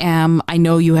 I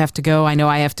know you have to go. I know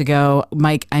I have to go.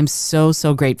 Mike, I'm so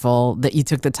grateful that you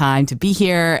took the time to be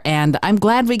here. And I'm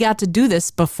glad we got to do this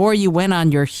before you went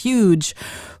on your huge,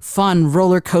 fun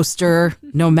roller coaster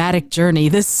nomadic journey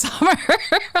this summer.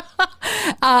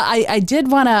 I did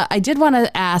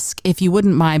wanna ask if you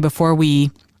wouldn't mind before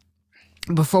we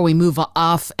move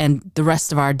off and the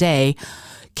rest of our day.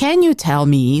 Can you tell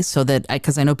me, so that,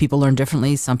 because I know people learn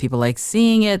differently. Some people like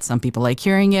seeing it, some people like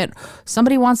hearing it.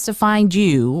 Somebody wants to find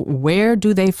you. Where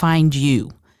do they find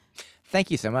you? Thank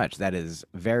you so much. That is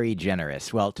very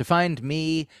generous. Well, to find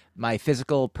me, my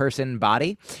physical person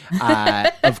body,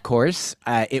 of course,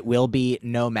 it will be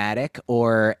nomadic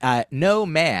or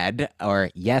nomad or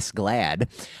yes glad.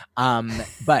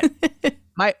 But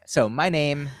my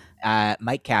name,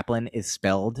 Mike Kaplan, is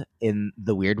spelled in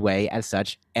the weird way as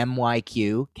such,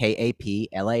 MyQKaplan.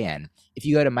 If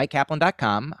you go to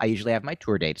mikekaplan.com, I usually have my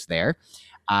tour dates there.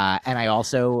 And I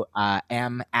also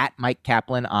am at Mike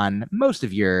Kaplan on most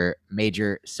of your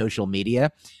major social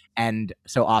media. And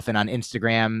so often on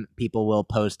Instagram, people will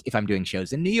post if I'm doing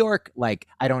shows in New York. Like,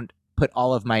 I don't put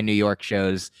all of my New York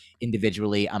shows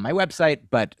individually on my website,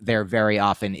 but they're very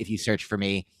often, if you search for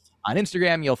me on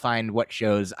Instagram, you'll find what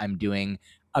shows I'm doing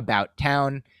about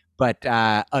town. But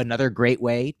another great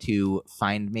way to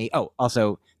find me. Oh,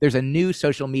 also, there's a new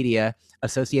social media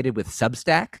associated with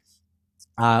Substack,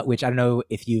 which I don't know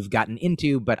if you've gotten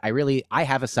into, but I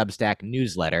have a Substack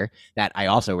newsletter that I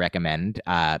also recommend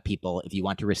people, if you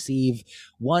want to receive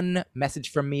one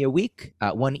message from me a week,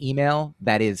 one email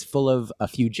that is full of a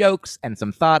few jokes and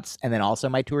some thoughts, and then also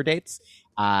my tour dates.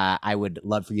 I would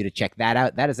love for you to check that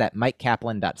out. That is at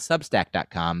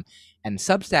mikekaplan.substack.com. And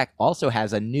Substack also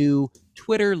has a new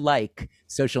Twitter-like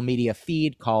social media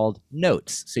feed called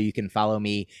Notes, so you can follow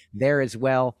me there as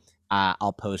well.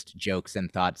 I'll post jokes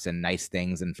and thoughts and nice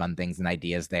things and fun things and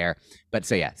ideas there. But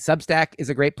so yeah, Substack is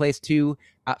a great place to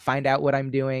find out what I'm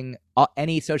doing.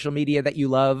 Any social media that you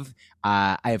love.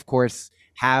 I, of course,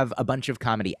 have a bunch of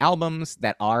comedy albums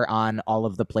that are on all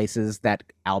of the places that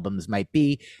albums might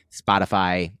be: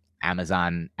 Spotify,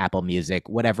 Amazon, Apple Music,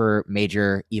 whatever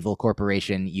major evil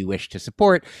corporation you wish to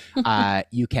support.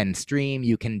 You can stream,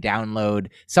 you can download.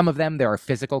 Some of them, there are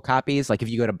physical copies. Like if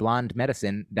you go to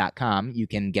blondemedicine.com, you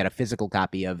can get a physical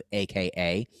copy of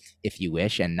AKA if you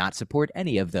wish and not support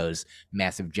any of those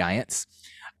massive giants.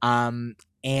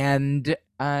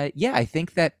 Yeah, I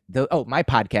think that my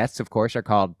podcasts, of course, are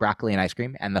called Broccoli and Ice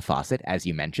Cream and The Faucet, as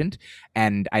you mentioned.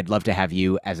 And I'd love to have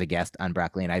you as a guest on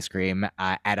Broccoli and Ice Cream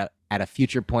at a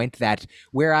future point that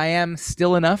where I am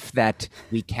still enough that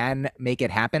we can make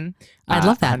it happen. I'd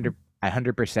love that.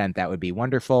 100%. That would be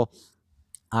wonderful.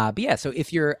 But yeah, so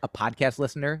if you're a podcast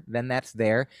listener, then that's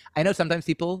there. I know sometimes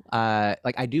people,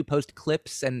 like I do post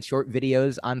clips and short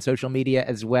videos on social media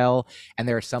as well. And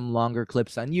there are some longer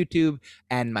clips on YouTube.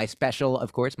 And my special,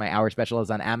 of course, my hour special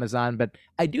is on Amazon. But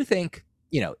I do think,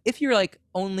 if you're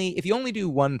if you only do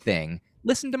one thing,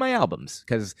 listen to my albums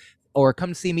or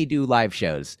come see me do live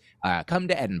shows. Come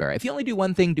to Edinburgh. If you only do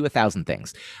one thing, do 1,000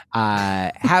 things.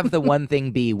 Have the one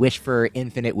thing be wish for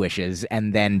infinite wishes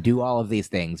and then do all of these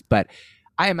things. But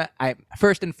I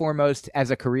first and foremost,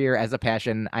 as a career, as a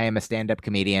passion, I am a stand-up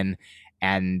comedian,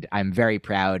 and I'm very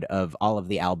proud of all of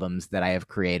the albums that I have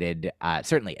created.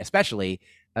 Certainly, especially,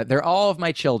 they're all of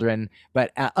my children.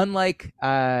 But unlike,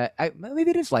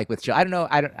 maybe it is like with children.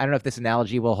 I don't know if this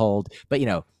analogy will hold. But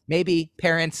maybe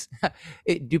parents.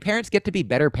 Do parents get to be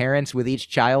better parents with each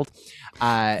child?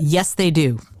 Yes, they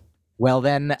do. Well,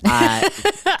 then,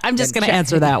 I'm just going to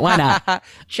answer that. Why not?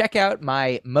 Check out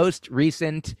my most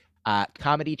recent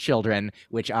comedy children,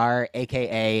 which are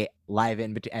AKA live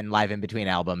in between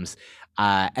albums,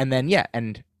 and then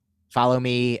and follow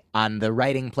me on the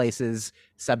writing places,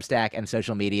 Substack and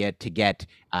social media to get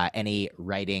any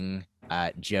writing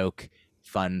joke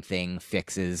fun thing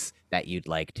fixes that you'd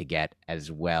like to get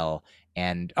as well.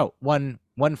 And one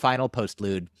final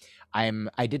postlude.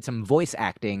 I did some voice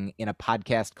acting in a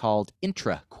podcast called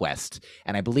Intra Quest,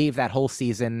 and I believe that whole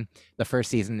season, the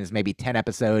first season is maybe 10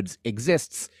 episodes,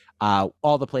 exists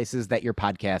all the places that your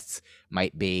podcasts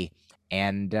might be.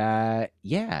 And and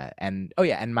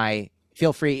my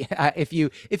feel free if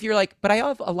you're like, but I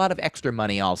have a lot of extra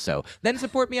money also, then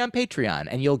support me on Patreon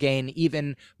and you'll gain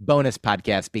even bonus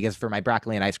podcasts, because for my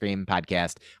Broccoli and Ice Cream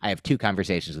podcast, I have 2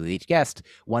 conversations with each guest,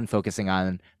 one focusing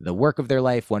on the work of their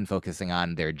life, one focusing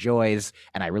on their joys,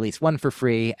 and I release one for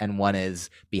free and one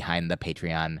is behind the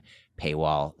Patreon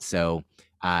paywall. So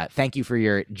thank you for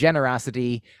your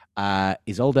generosity,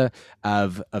 Isolde,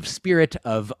 of spirit,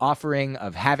 of offering,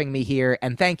 of having me here,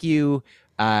 and thank you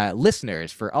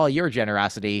listeners for all your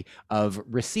generosity of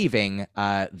receiving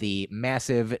the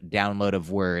massive download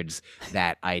of words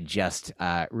that I just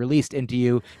released into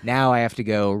you. Now I have to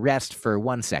go rest for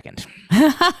 1 second.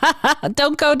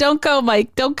 Don't go,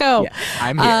 Mike. Don't go. Yeah,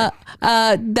 I'm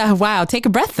here. Wow. Take a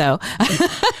breath, though.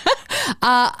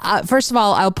 First of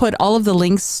all, I'll put all of the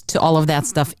links to all of that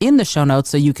stuff in the show notes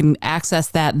so you can access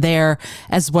that there,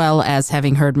 as well as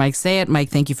having heard Mike say it. Mike,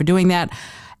 thank you for doing that.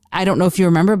 I don't know if you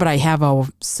remember, but I have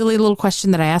a silly little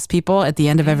question that I ask people at the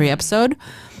end of every episode.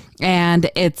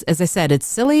 And it's, as I said, it's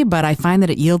silly, but I find that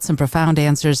it yields some profound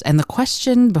answers. And the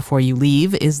question before you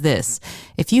leave is this: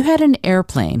 if you had an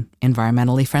airplane,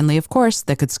 environmentally friendly, of course,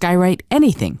 that could skywrite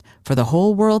anything for the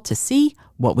whole world to see,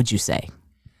 what would you say?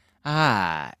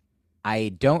 I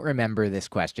don't remember this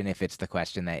question, if it's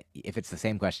the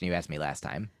same question you asked me last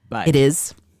time. But it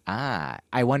is.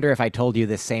 I wonder if I told you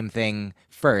this same thing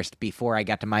first before I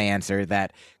got to my answer,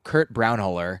 that Kurt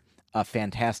Brownholer, a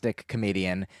fantastic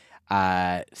comedian,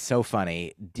 so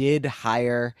funny, did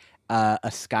hire a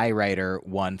skywriter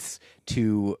once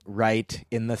to write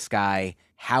in the sky,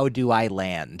 "How do I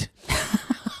land?"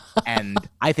 And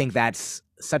I think that's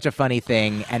such a funny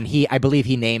thing. And I believe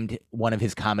he named one of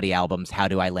his comedy albums "How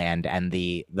Do I Land?" and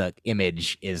the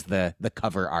image is the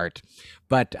cover art.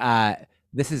 But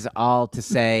this is all to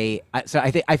say, so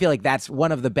I feel like that's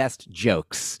one of the best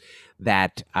jokes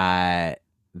that a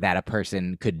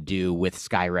person could do with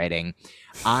skywriting.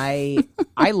 I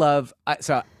love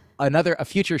a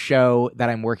future show that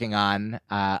I'm working on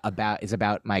is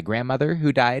about my grandmother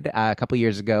who died a couple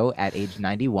years ago at age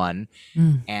 91,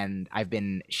 and I've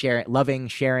been loving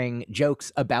sharing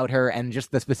jokes about her and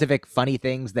just the specific funny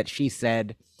things that she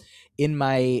said in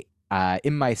my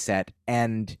set.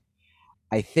 And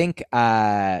I think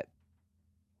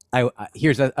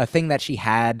here's a thing that she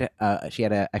had. She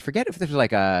had I forget if this was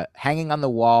like a hanging on the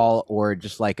wall or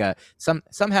just like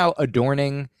somehow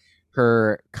adorning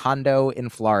her condo in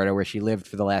Florida where she lived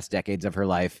for the last decades of her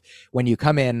life. When you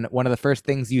come in, one of the first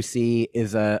things you see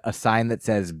is a sign that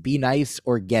says "Be nice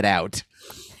or get out."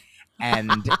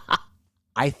 And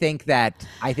I think that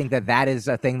is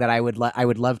a thing that I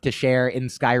would love to share in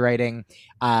skywriting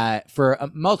for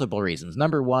multiple reasons.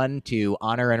 Number one, to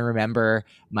honor and remember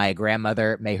my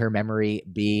grandmother. May her memory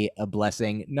be a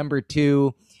blessing. Number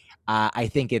two, I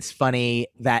think it's funny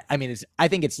that I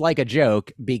think it's like a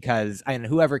joke because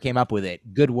whoever came up with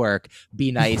it, good work.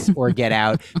 Be nice or get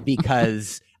out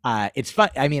because. It's fun.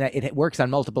 I mean, it works on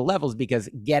multiple levels because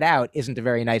get out isn't a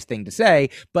very nice thing to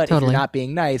say. But Totally. if you're not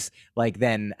being nice,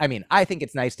 then, I think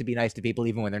it's nice to be nice to people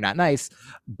even when they're not nice.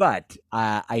 But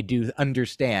I do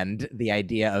understand the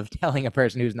idea of telling a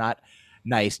person who's not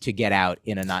nice to get out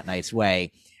in a not nice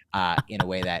way, in a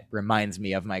way that reminds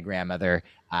me of my grandmother,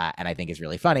 and I think is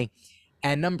really funny.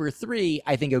 And number three,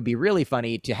 I think it would be really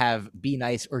funny to have be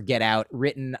nice or get out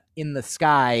written in the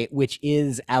sky, which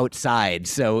is outside.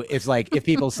 So it's like, if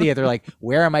people see it, they're like,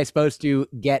 where am I supposed to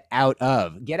get out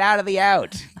of? Get out of the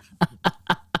out.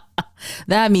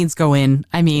 That means go in.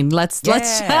 I mean, let's.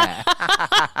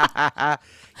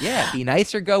 Yeah, be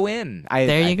nice or go in. I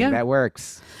think that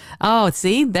works. Oh,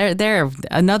 see, there,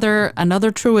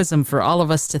 another truism for all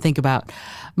of us to think about.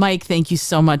 Mike, thank you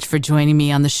so much for joining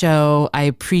me on the show. I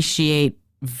appreciate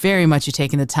very much you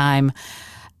taking the time.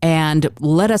 And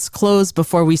let us close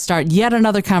before we start yet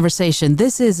another conversation.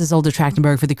 This is Isolde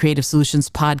Trachtenberg for the Creative Solutions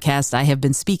Podcast. I have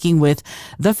been speaking with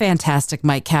the fantastic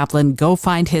Mike Kaplan. Go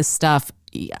find his stuff.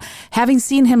 Having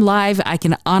seen him live, I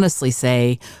can honestly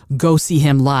say, go see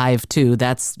him live too.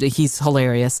 He's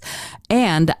hilarious.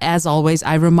 And as always,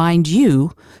 I remind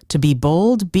you to be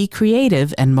bold, be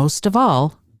creative, and most of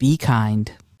all, be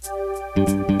kind.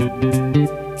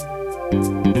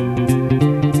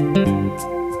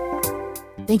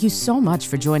 Thank you so much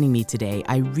for joining me today.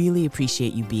 I really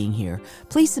appreciate you being here.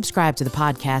 Please subscribe to the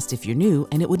podcast if you're new,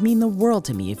 and it would mean the world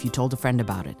to me if you told a friend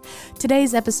about it.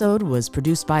 Today's episode was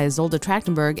produced by Isolde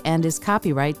Trachtenberg and is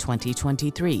copyright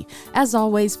 2023. As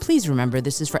always, please remember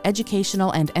this is for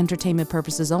educational and entertainment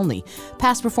purposes only.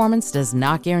 Past performance does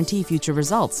not guarantee future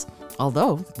results,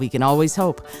 although we can always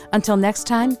hope. Until next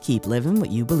time, keep living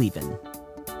what you believe in.